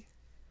Mercury.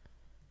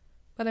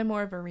 But I'm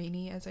more of a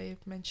Rainy, as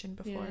I've mentioned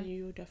before. Yeah,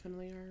 you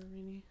definitely are a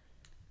Rainy.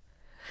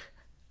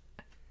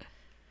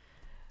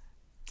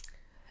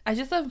 I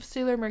just love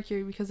Sailor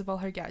Mercury because of all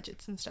her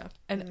gadgets and stuff.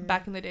 And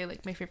back in the day,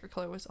 like, my favorite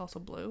color was also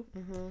blue.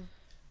 Mm-hmm.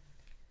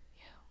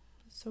 Yeah,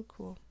 it's so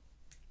cool.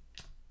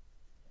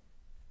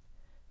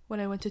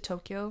 When I went to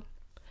Tokyo,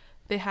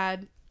 they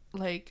had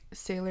like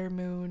Sailor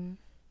Moon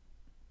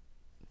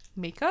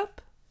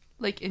makeup,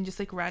 like in just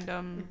like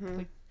random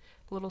like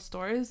little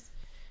stores.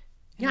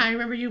 Yeah, I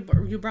remember you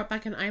brought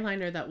back an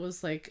eyeliner that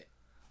was like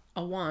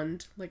a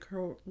wand, like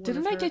her.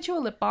 Didn't I get you a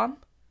lip balm?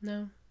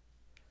 No,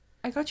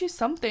 I got you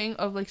something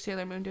of like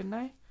Sailor Moon, didn't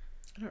I?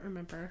 I don't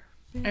remember.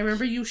 I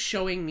remember you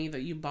showing me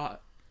that you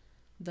bought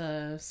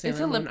the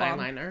Sailor Moon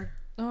eyeliner.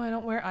 Oh, I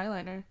don't wear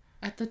eyeliner.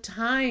 At the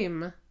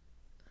time,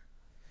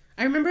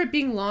 I remember it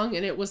being long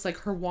and it was like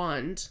her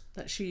wand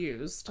that she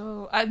used.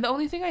 Oh, the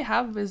only thing I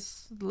have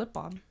is lip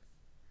balm.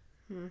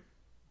 And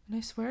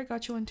I swear I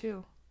got you one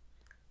too.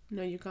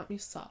 No, you got me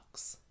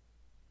socks.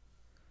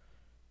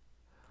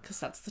 Because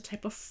that's the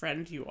type of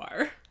friend you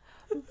are.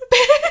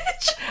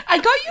 Bitch! I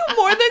got you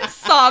more than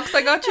socks.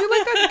 I got you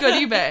like a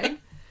goodie bag.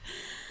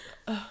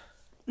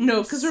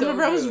 No, because So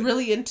remember I was rude.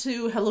 really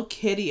into Hello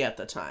Kitty at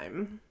the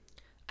time.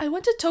 I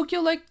went to Tokyo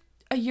like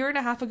a year and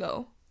a half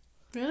ago.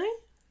 Really?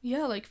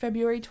 Yeah, like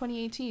February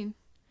 2018.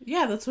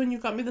 Yeah, that's when you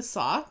got me the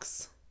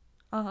socks.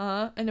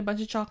 And a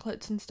bunch of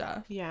chocolates and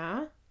stuff.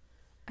 Yeah.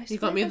 I You swear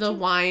got me I the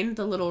wine,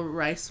 the little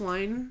rice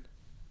wine.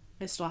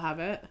 I still have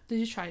it. Did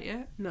you try it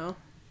yet? No.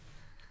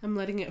 I'm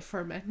letting it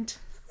ferment.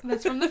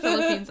 That's from the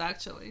Philippines,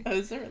 actually. Oh,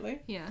 is it really?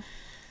 Yeah.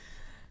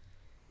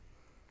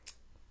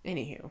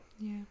 Anywho.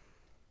 Yeah.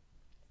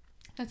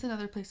 That's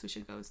another place we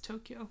should go is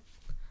Tokyo.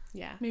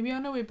 Yeah. Maybe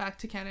on our way back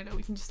to Canada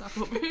we can just stop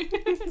over.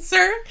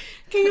 Sir,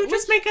 can you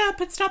just make a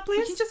pit stop, We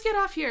please? can just get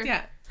off here.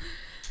 Yeah.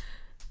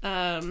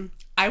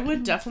 I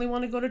would definitely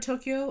want to go to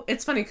Tokyo.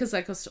 It's funny because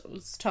I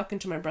was talking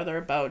to my brother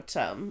about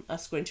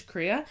us going to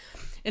Korea,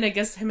 and I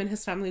guess him and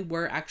his family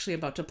were actually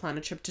about to plan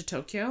a trip to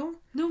Tokyo.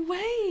 No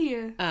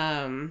way.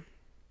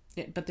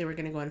 But they were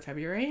going to go in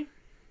February.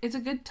 It's a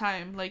good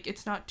time. Like,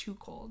 it's not too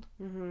cold.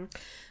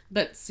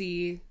 But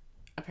see,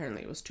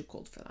 apparently it was too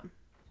cold for them.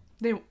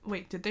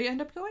 Wait, did they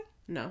end up going?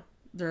 No,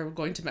 they're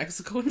going to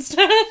Mexico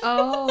instead.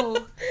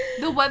 Oh.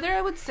 The weather,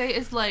 I would say,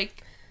 is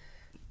like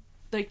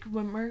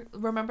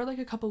remember like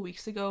a couple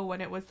weeks ago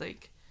when it was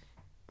like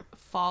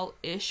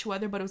fall-ish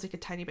weather, but it was like a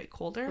tiny bit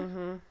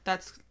colder?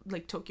 That's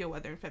like Tokyo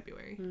weather in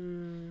February.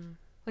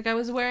 Like, I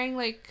was wearing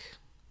like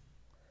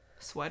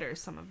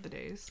sweaters some of the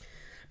days.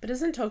 But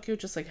isn't Tokyo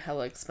just like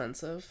hella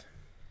expensive?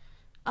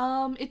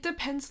 It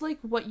depends like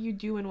what you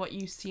do and what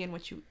you see and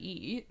what you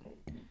eat.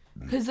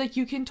 Because like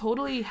you can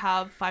totally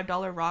have $5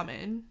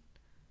 ramen.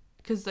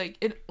 Because like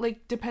it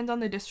like depends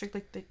on the district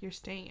like that you're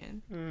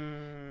staying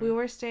in. We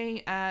were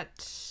staying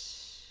at,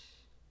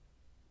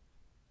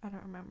 I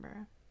don't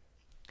remember,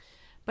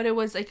 but it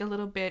was like a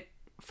little bit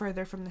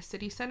further from the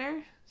city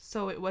center,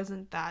 so it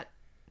wasn't that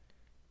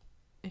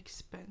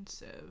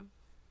expensive.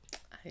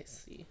 I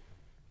see.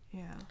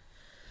 Yeah.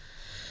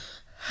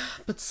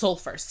 But Seoul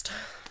first.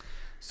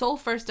 Seoul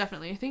first,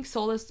 definitely. I think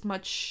Seoul is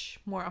much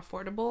more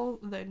affordable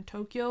than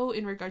Tokyo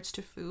in regards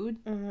to food.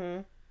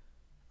 And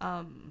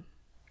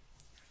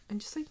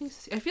just like things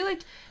to see. I feel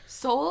like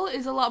Seoul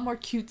is a lot more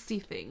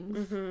cutesy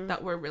things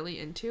that we're really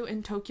into,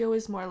 and Tokyo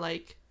is more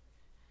like,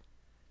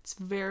 it's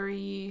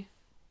very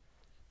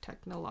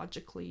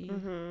technologically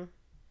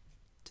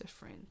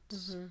different.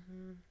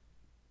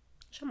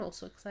 Which I'm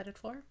also excited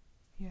for.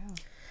 Yeah.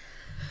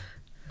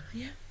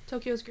 Yeah.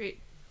 Tokyo's great.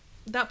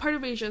 That part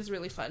of Asia is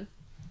really fun,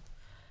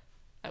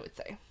 I would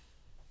say.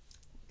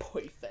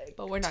 Perfect.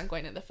 But we're not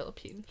going to the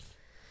Philippines.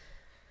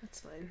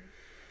 That's fine.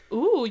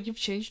 Ooh, you've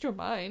changed your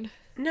mind.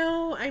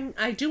 No,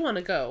 I do want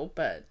to go,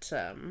 but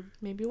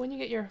Maybe when you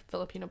get your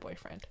Filipino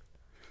boyfriend.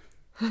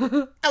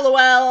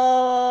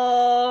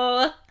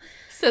 LOL.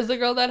 Says the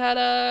girl that had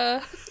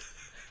a...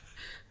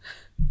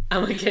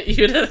 I'm gonna get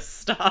you to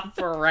stop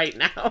right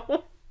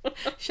now.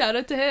 Shout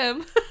out to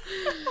him.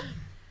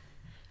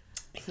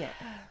 Yeah.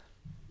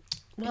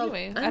 Well,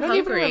 Anyway, I'm I don't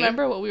even hungry.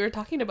 remember what we were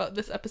talking about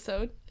this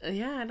episode.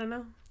 Yeah, I don't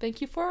know.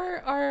 Thank you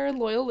for our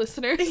loyal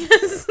listeners.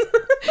 Yes.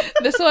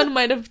 This one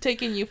might have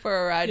taken you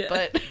for a ride, Yeah.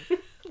 but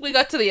we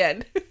got to the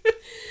end.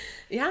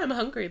 Yeah, I'm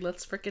hungry.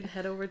 Let's freaking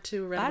head over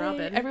to Red Bye.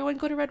 Robin. Everyone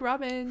go to Red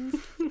Robin's.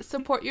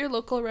 Support your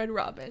local Red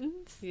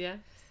Robins. Yeah.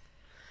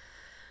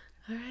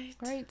 All right.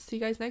 All right, see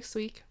you guys next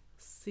week.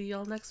 See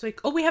y'all next week.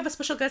 Oh, we have a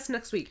special guest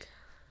next week.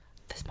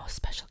 This most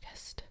special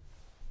guest.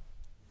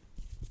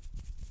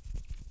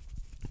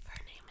 Her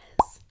name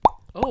is...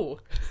 Oh,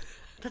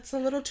 that's a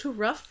little too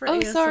rough for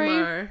ASMR.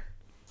 Sorry.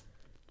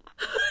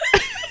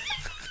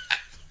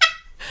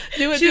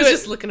 Do it, She do was it.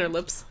 just licking her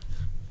lips.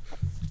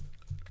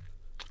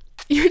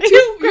 You're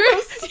too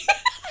gross.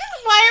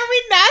 Why are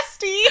we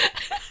nasty?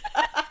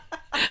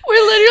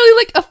 We're literally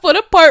like a foot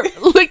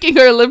apart licking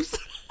our lips.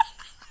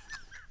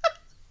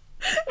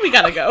 We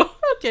gotta go.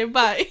 Okay,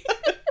 bye.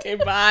 Okay,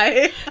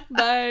 bye.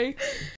 Bye.